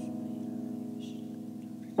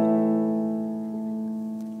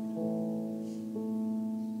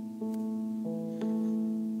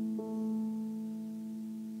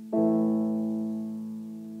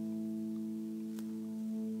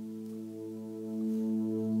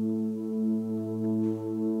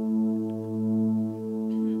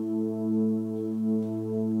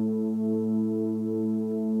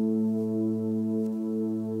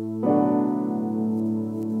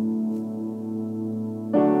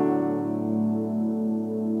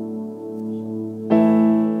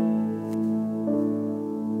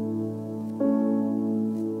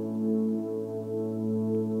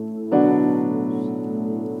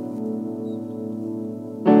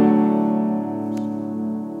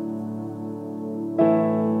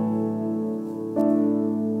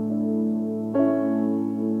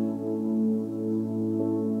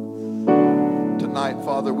 tonight,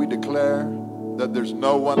 Father, we declare that there's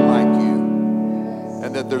no one like you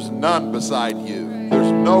and that there's none beside you.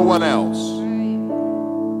 There's no one else.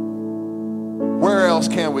 Where else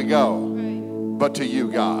can we go but to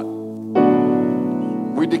you, God?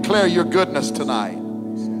 We declare your goodness tonight.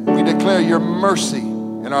 We declare your mercy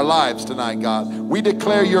in our lives tonight, God. We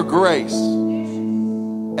declare your grace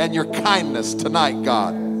and your kindness tonight,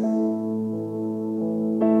 God.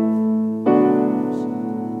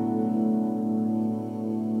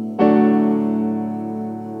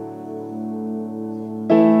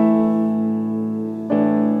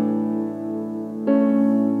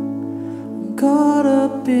 I'm caught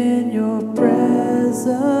up in your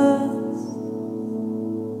presence.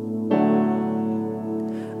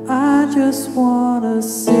 I just want to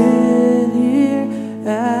sit here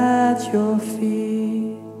at your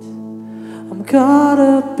feet. I'm caught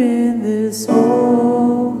up in this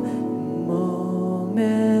whole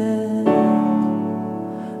moment. I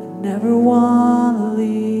never want to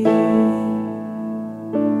leave.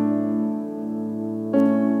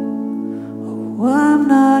 Oh, I'm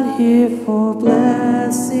not here for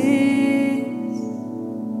blessings.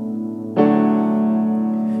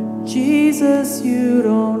 Jesus, you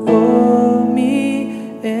don't owe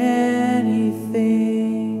me anything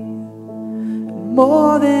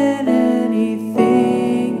more than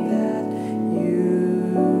anything that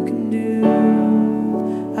you can do.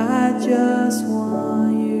 I just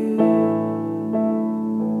want you.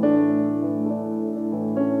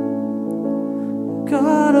 I'm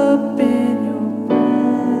caught up in your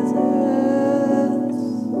presence.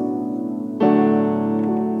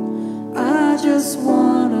 I just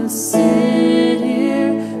want to sit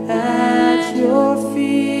here at your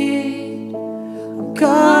feet. I'm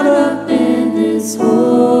caught up in this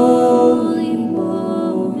holy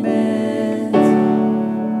moment.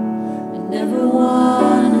 I never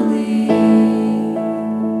want to leave.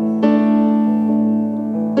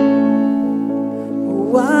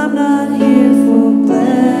 Oh, I'm not here for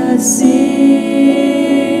blessings.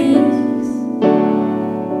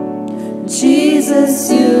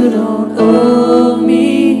 Jesus, you don't owe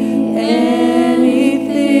me anything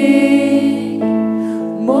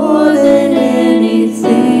more than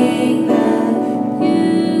anything that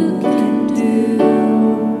you can do.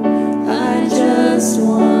 I just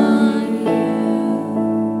want you.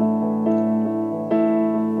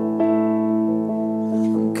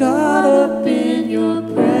 I'm caught up in your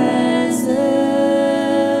presence.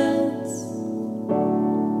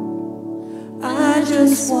 I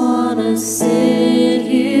just want to sit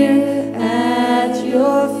here at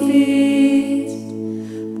your feet.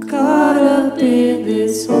 I'm caught up in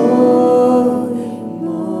this holy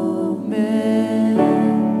moment.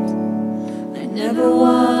 I never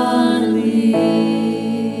want to leave.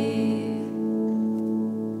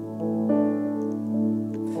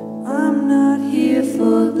 I'm not here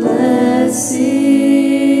for blessings.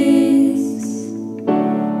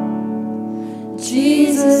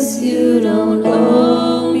 Jesus, you don't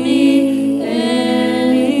owe me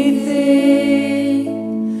anything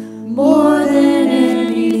more than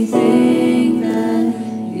anything that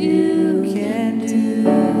you can do.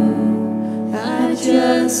 I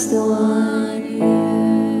just want you.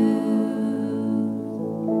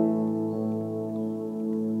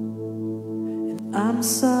 And I'm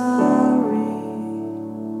sorry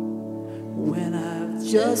when I've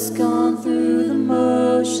just gone through the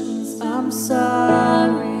motions. I'm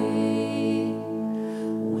sorry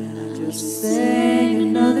when I just sang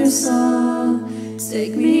another song.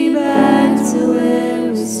 Take me back to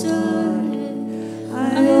where we started.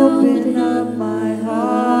 I open up my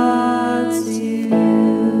heart to you.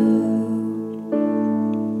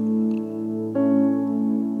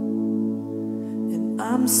 And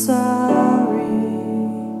I'm sorry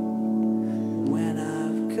when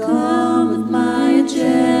I've come with my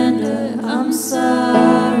agenda. I'm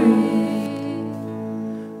sorry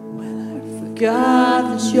when I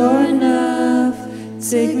forgot that you're enough.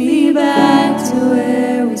 Take me back to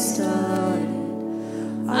where we started.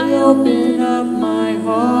 I open up my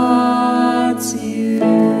heart to you.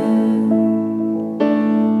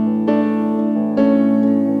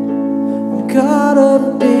 I'm caught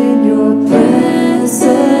up in your presence.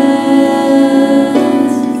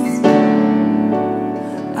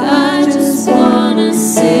 I just want to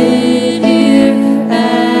sit here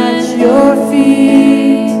at your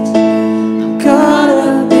feet. I'm caught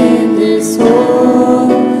up in this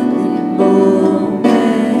holy moment.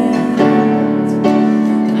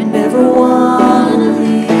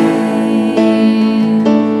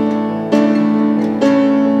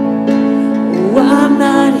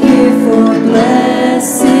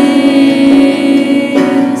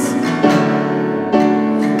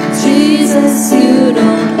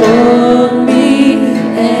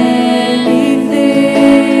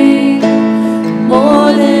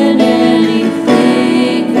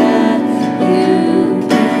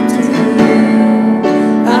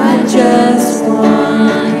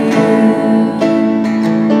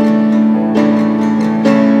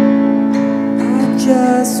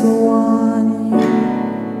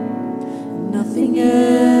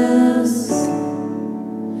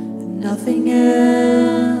 nothing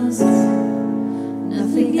else,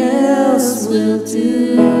 nothing else will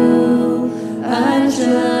do. I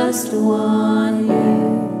just want you,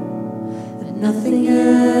 and nothing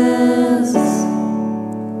else,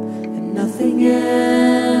 and nothing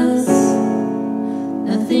else,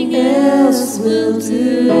 nothing else will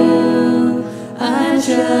do. I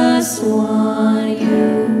just want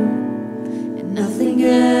you, and nothing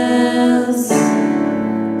else,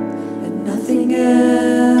 and nothing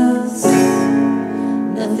else,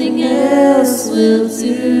 nothing else will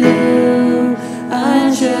do.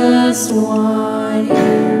 I just want you,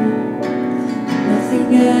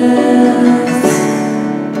 nothing else,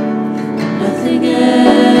 nothing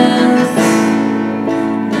else,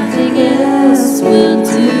 nothing else will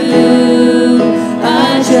do.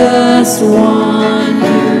 I just want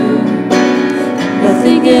you,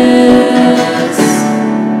 nothing else,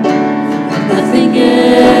 nothing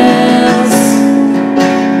else,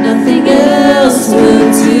 nothing else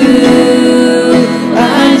will do.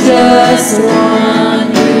 I just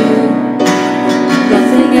want you,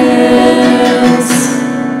 nothing else,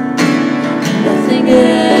 nothing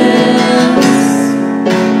else,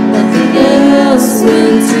 nothing else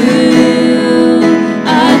will do.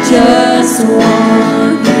 I just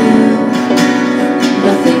want you,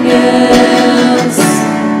 nothing else,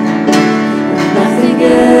 nothing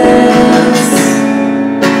else,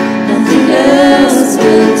 nothing else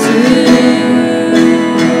will do.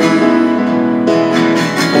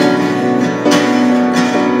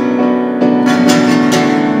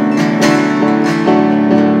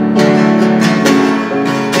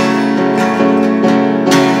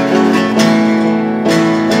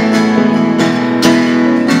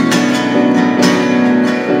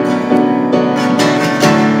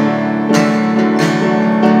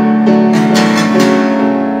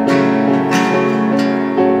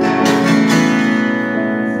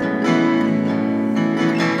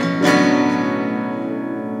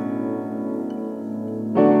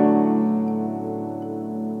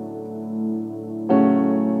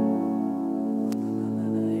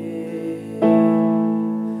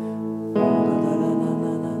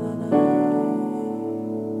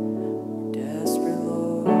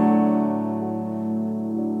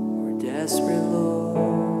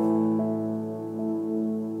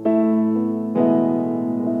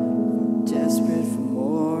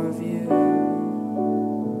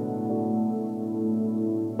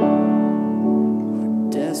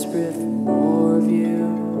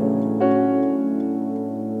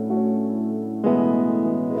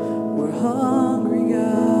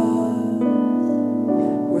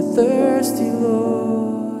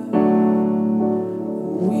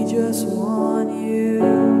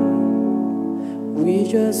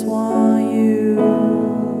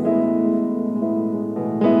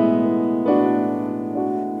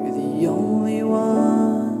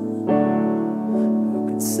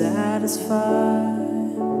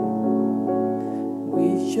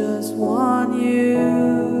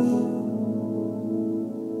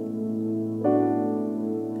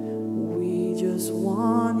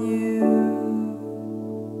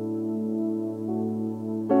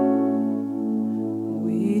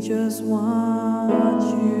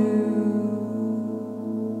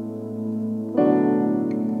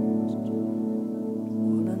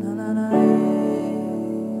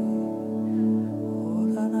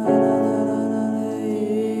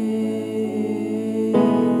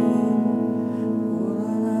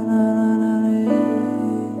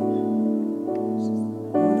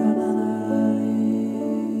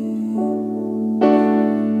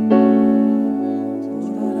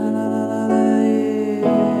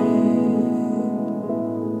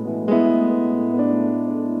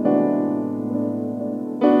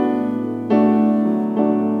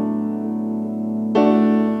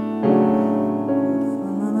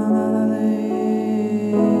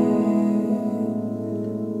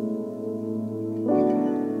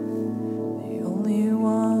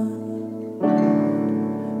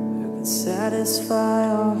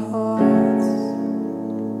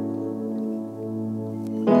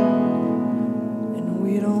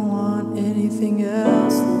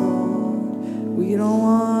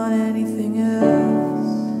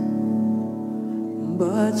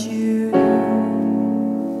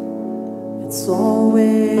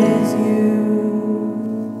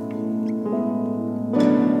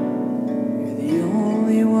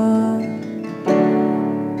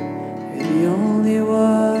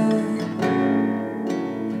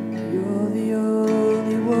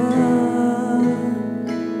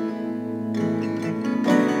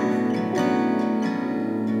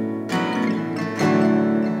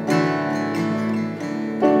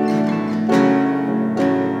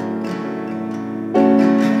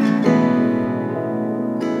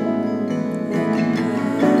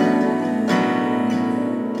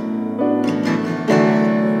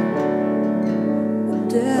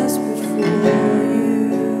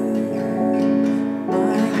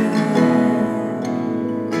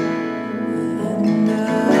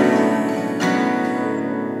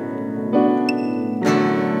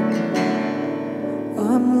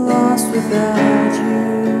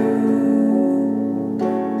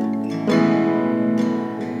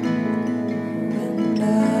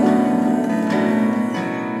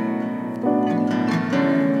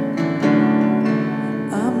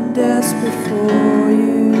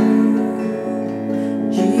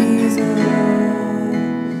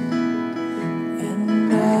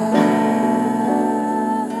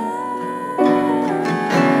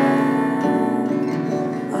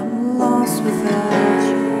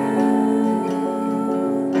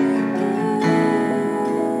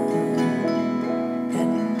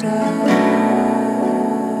 I'm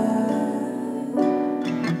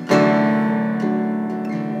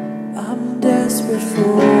desperate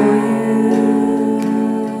for you.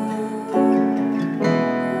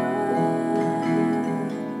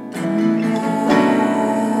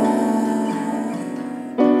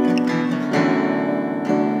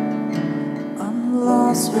 I'm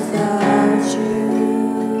lost without you.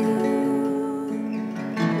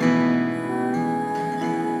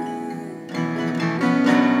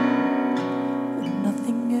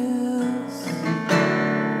 Nothing else,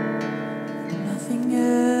 nothing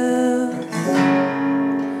else,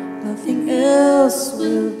 nothing else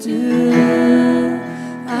will do.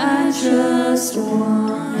 I just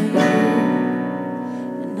want you,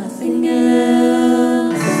 and nothing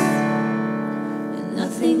else, and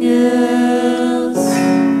nothing else,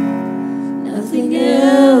 nothing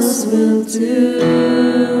else will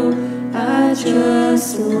do. I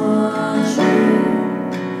just want you.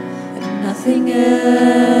 Nothing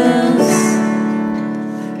else,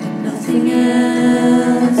 nothing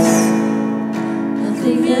else,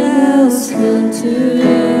 nothing else will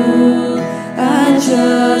do. I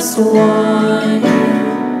just want you.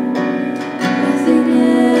 Nothing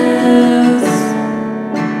else,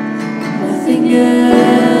 nothing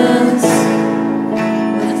else,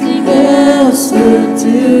 nothing else will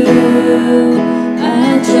do.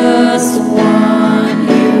 I just want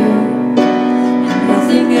you.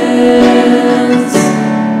 Nothing else,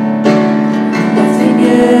 nothing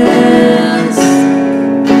else,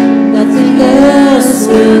 nothing else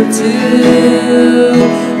will do.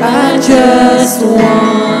 I just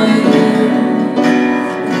want you.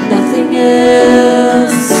 Nothing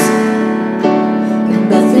else,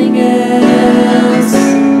 nothing else,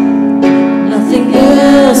 nothing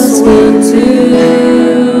else will do.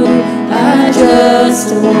 I just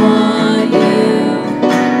want you.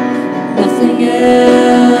 Nothing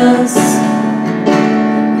else,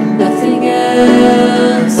 nothing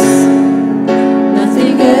else,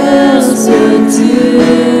 nothing else will do.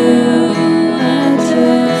 I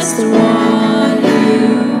just want you.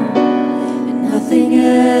 Nothing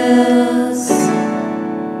else,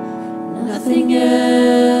 nothing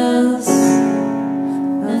else,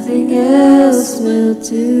 nothing else will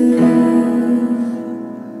do.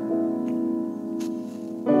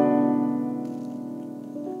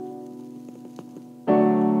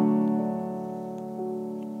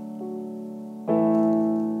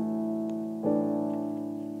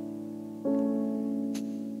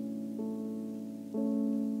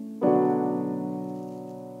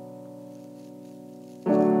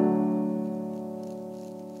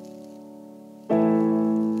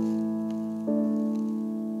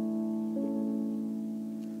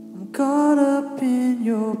 Caught up in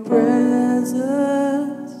your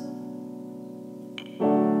presence,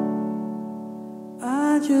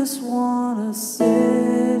 I just wanna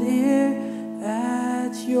sit here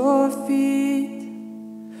at your feet.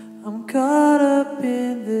 I'm caught up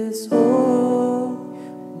in this whole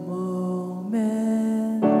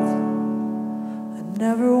moment. I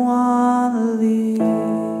never wanna leave.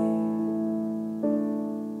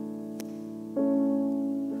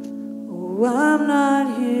 Oh, I'm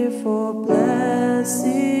not here for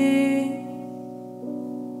blessing.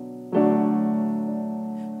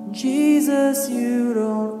 Jesus, you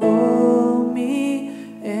don't owe me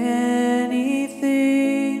anything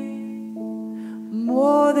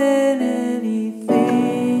more than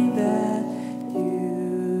anything that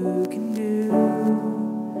you can do.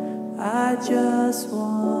 I just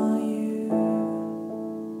want you.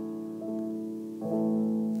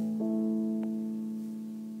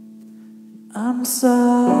 I'm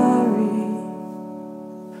sorry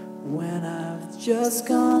when I've just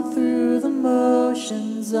gone through the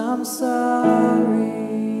motions. I'm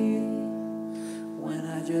sorry when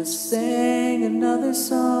I just sang another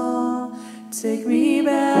song. Take me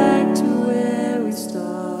back to where we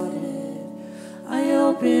started. I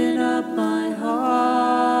open up my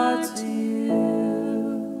heart to you.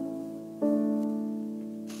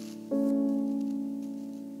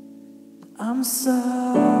 I'm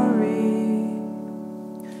sorry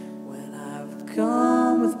when I've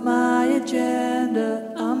come with my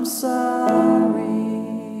agenda. I'm sorry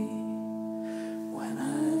when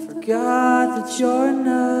I forgot that you're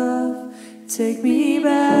enough. Take me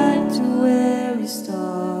back to where we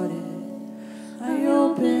started. I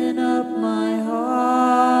open up my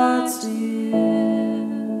heart to you.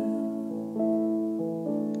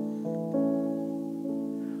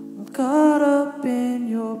 I'm caught up in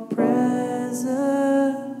your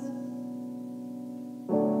presence.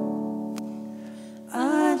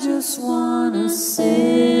 I just wanna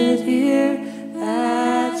sit here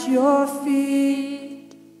at your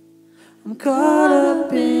feet. I'm caught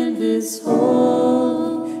up in this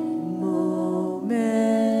whole moment.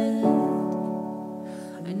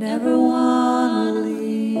 I never want to leave.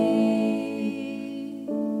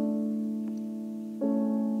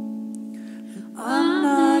 I'm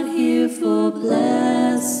not here for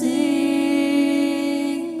blessings.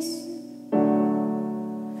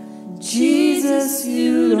 Jesus,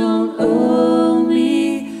 you don't owe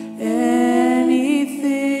me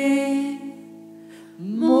anything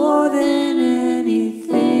more than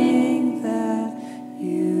anything that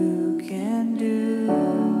you can do.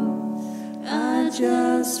 I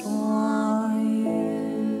just want you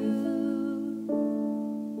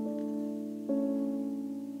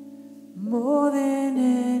more than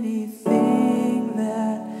anything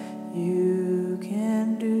that you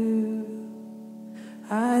can do.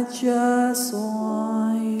 I just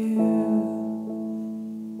want you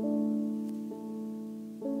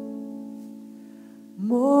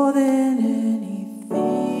more than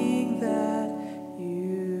anything that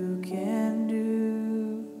you can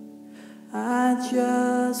do. I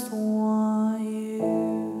just want you.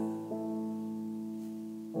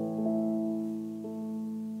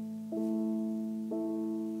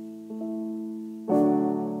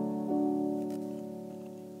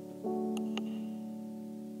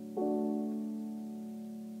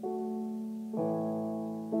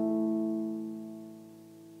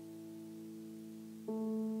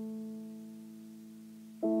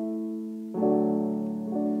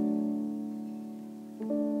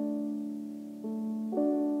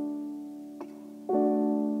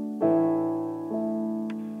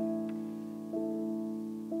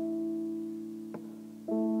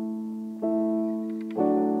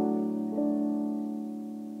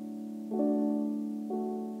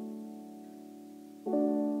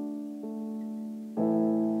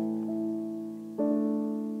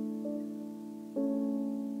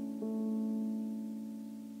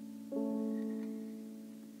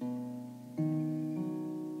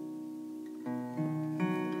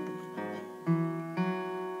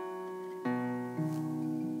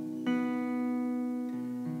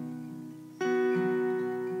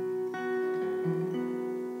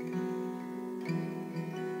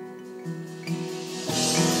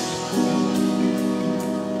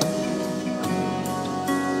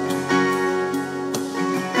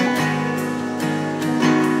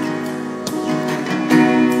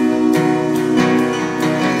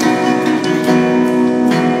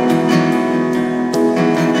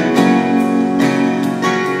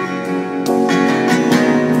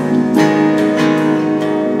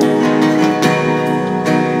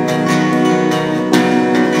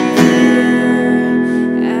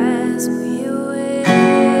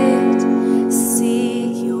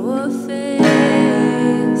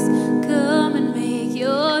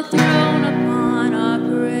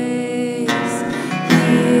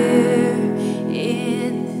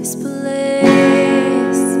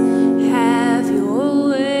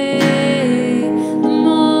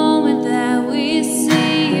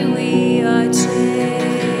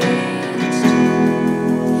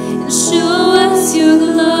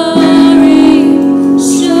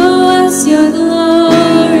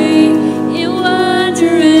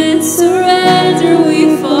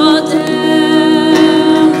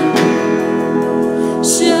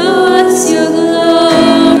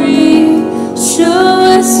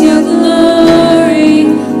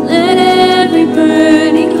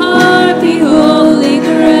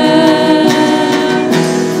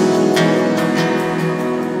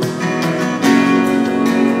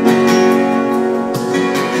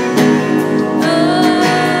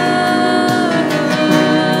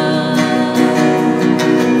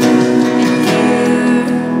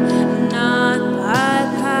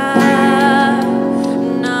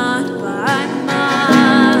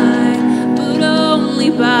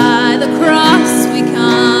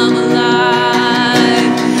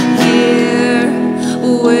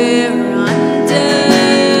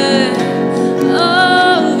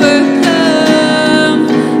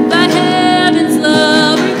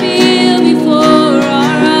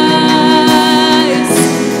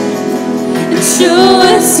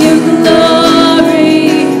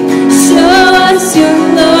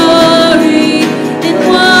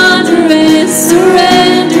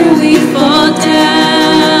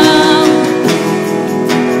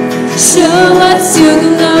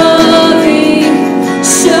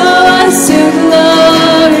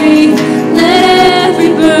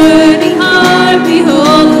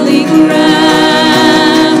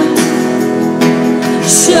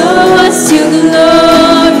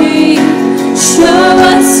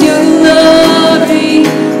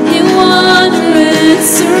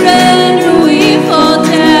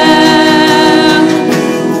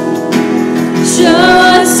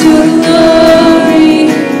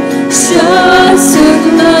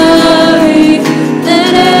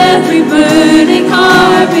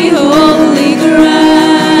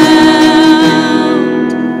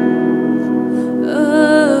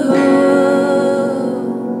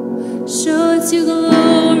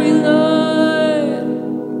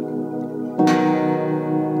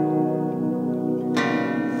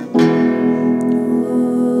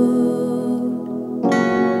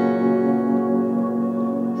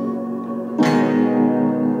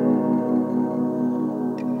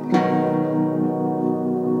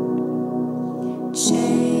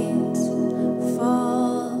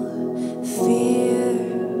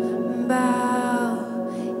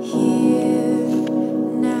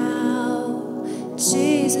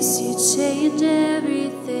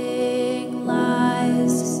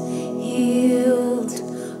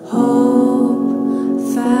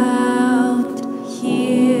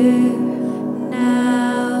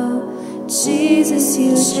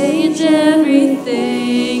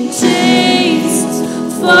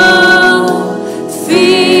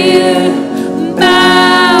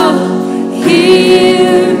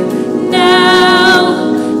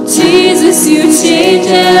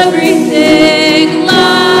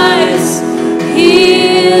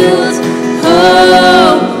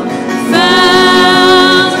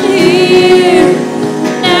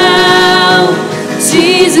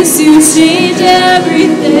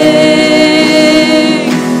 everything.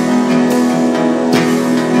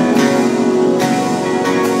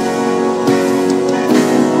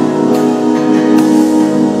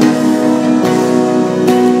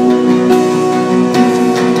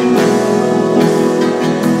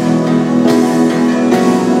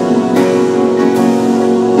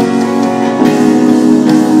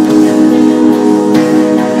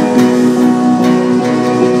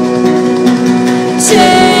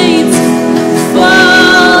 Chains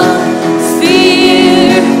fall,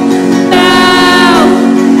 fear bow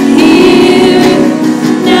here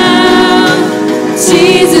now.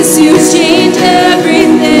 Jesus, you change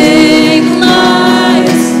everything.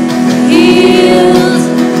 Lives healed,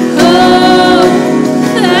 hope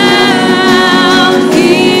found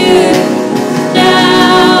here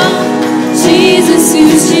now. Jesus, you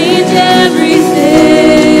change everything.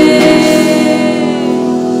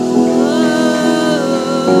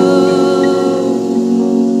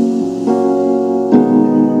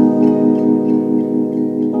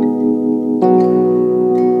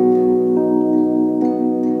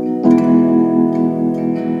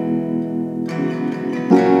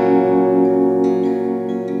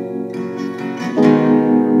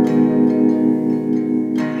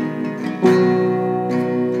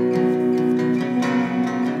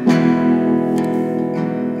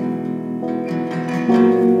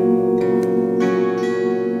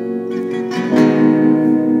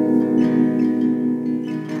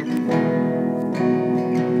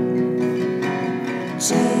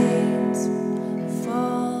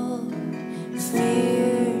 fall,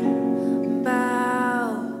 fear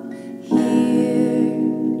bow here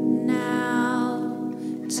now.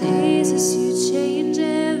 Jesus, you change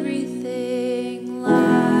everything.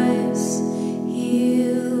 Lives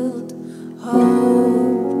healed,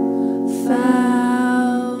 hope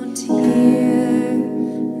found here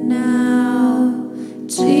now.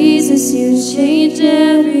 Jesus, you change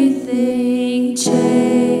everything.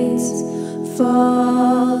 Chains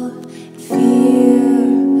fall, fear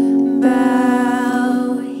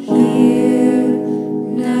bow here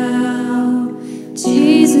now.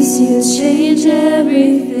 Jesus, you change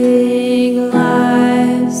everything.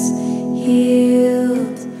 Lives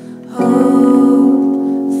healed,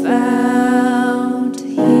 hope found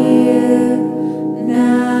here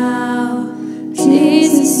now.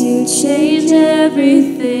 Jesus, you change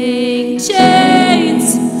everything.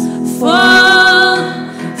 Chains fall,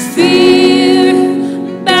 fear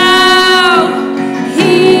bow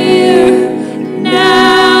here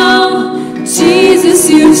now. Jesus,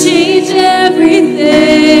 you change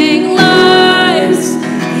everything. Lives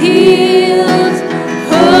healed,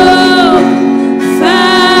 hope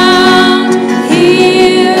found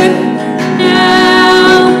here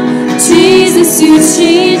now. Jesus, you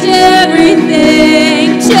change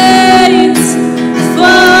everything. Chains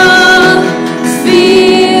fall,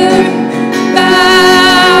 fear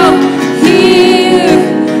bow here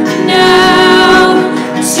now.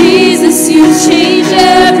 Jesus, you change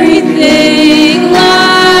everything.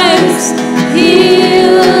 Lives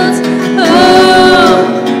healed, hope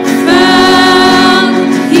found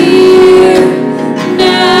here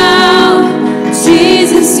now.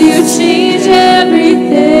 Jesus, you change everything.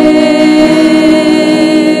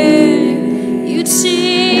 You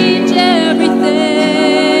change everything.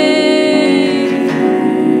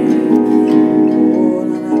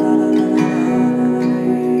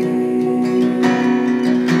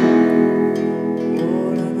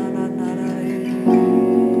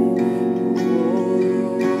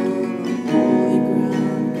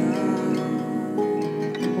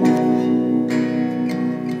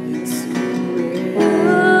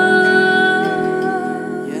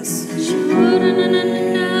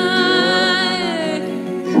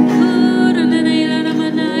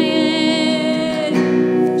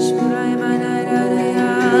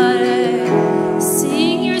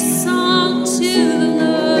 Sing your song to the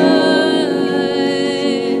Lord.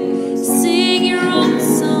 Sing your own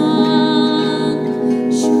song.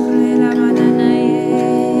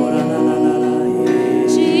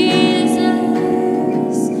 Jesus,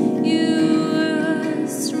 you are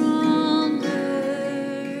stronger.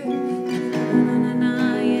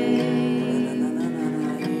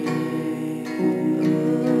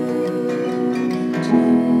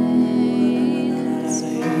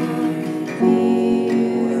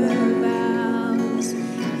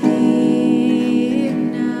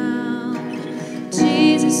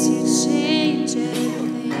 Jesus, you change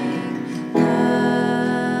everything.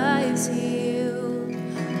 Lives healed,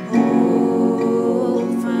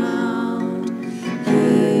 hope found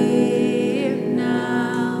here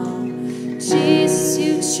now. Jesus,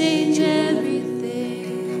 you change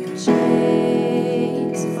everything. Change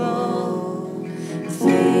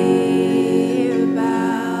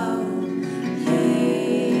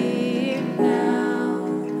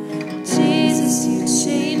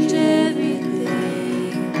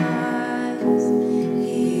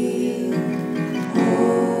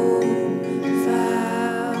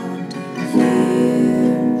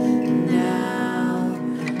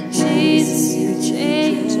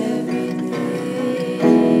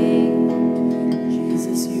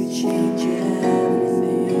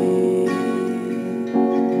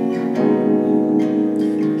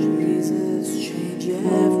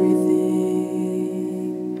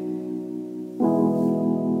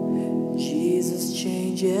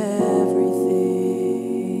change everything.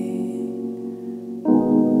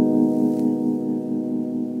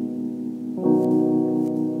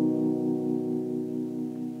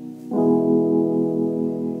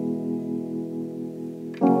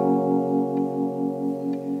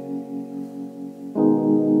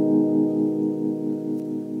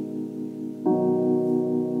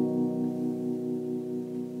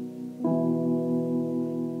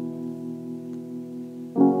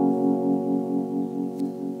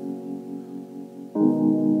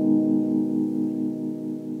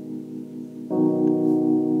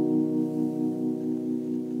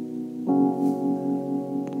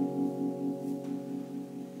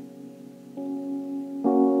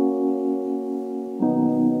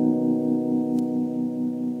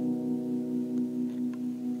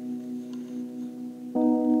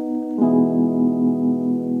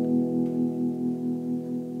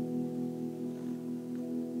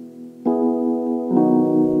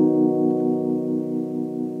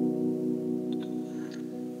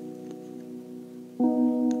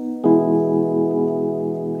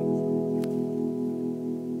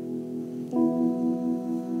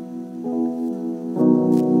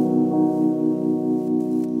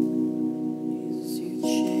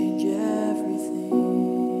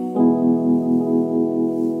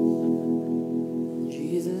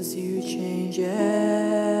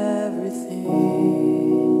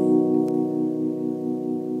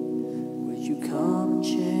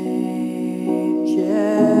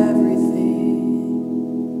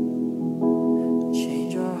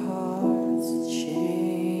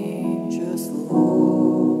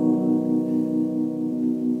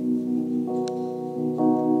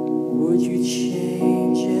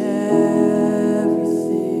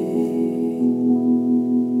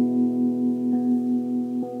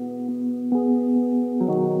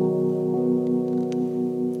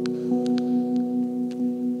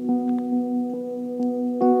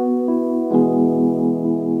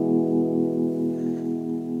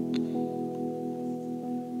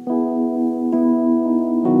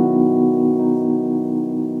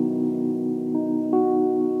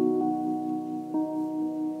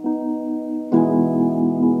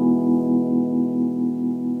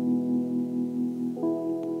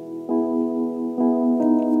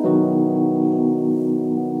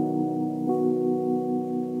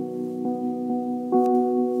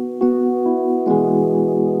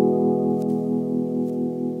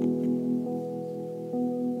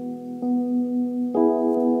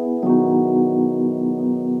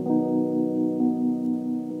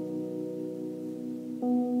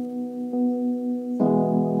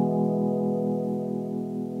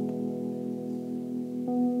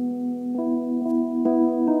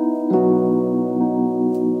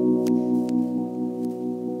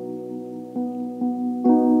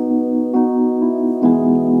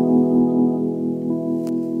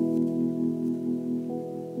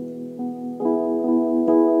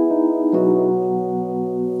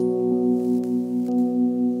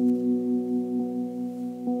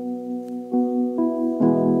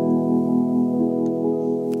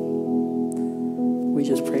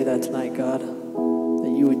 Tonight, God, that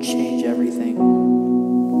you would change everything.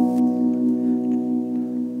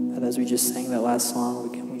 That as we just sang that last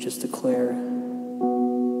song, we just declare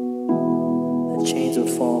that chains would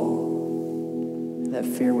fall, and that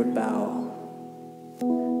fear would bow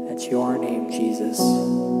at your name, Jesus.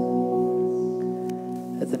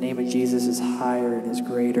 That the name of Jesus is higher and is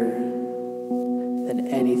greater than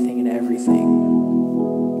anything and everything.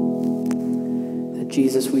 That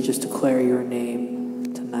Jesus, we just declare your name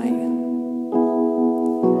tonight.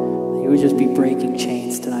 That you would just be breaking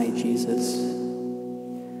chains tonight, Jesus.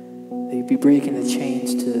 That you'd be breaking the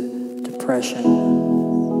chains to depression.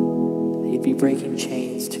 That you'd be breaking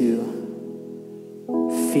chains to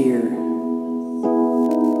fear.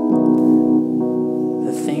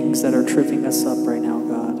 The things that are tripping us up right now,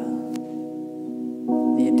 God.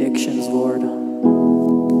 The addictions, Lord.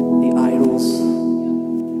 The idols.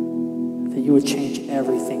 That you would change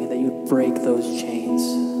everything and that you would break those chains.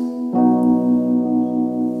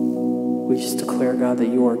 We just declare, God, that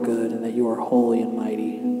you are good and that you are holy and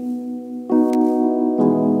mighty.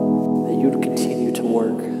 That you would continue to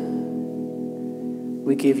work.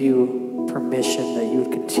 We give you permission that you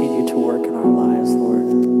would continue to work in our lives, Lord.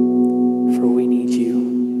 For we need you.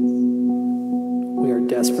 We are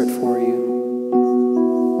desperate for you.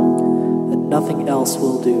 That nothing else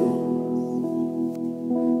will do.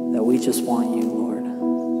 That we just want you, Lord.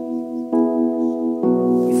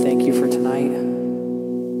 We thank you for tonight.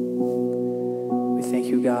 We thank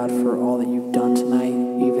you, God, for all that you've done tonight.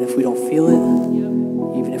 Even if we don't feel it,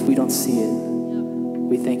 even if we don't see it,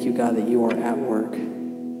 we thank you, God, that you are at work.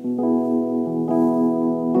 We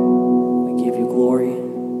give you glory.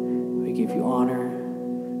 We give you honor.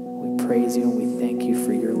 We praise you and we thank you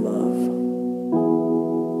for your love.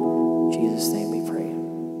 In Jesus' name we pray.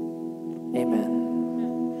 Amen.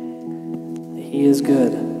 He is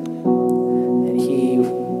good. And he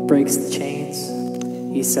breaks the chains.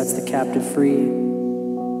 He sets the captive free.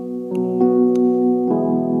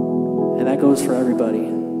 And that goes for everybody.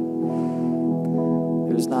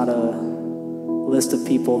 There's not a list of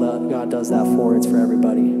people that God does that for. It's for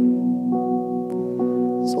everybody.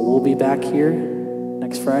 So we'll be back here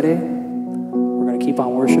next Friday. We're going to keep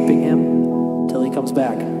on worshiping him until he comes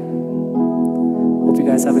back. Hope you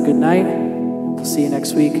guys have a good night. We'll see you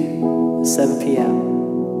next week at 7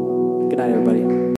 p.m. Good night, everybody.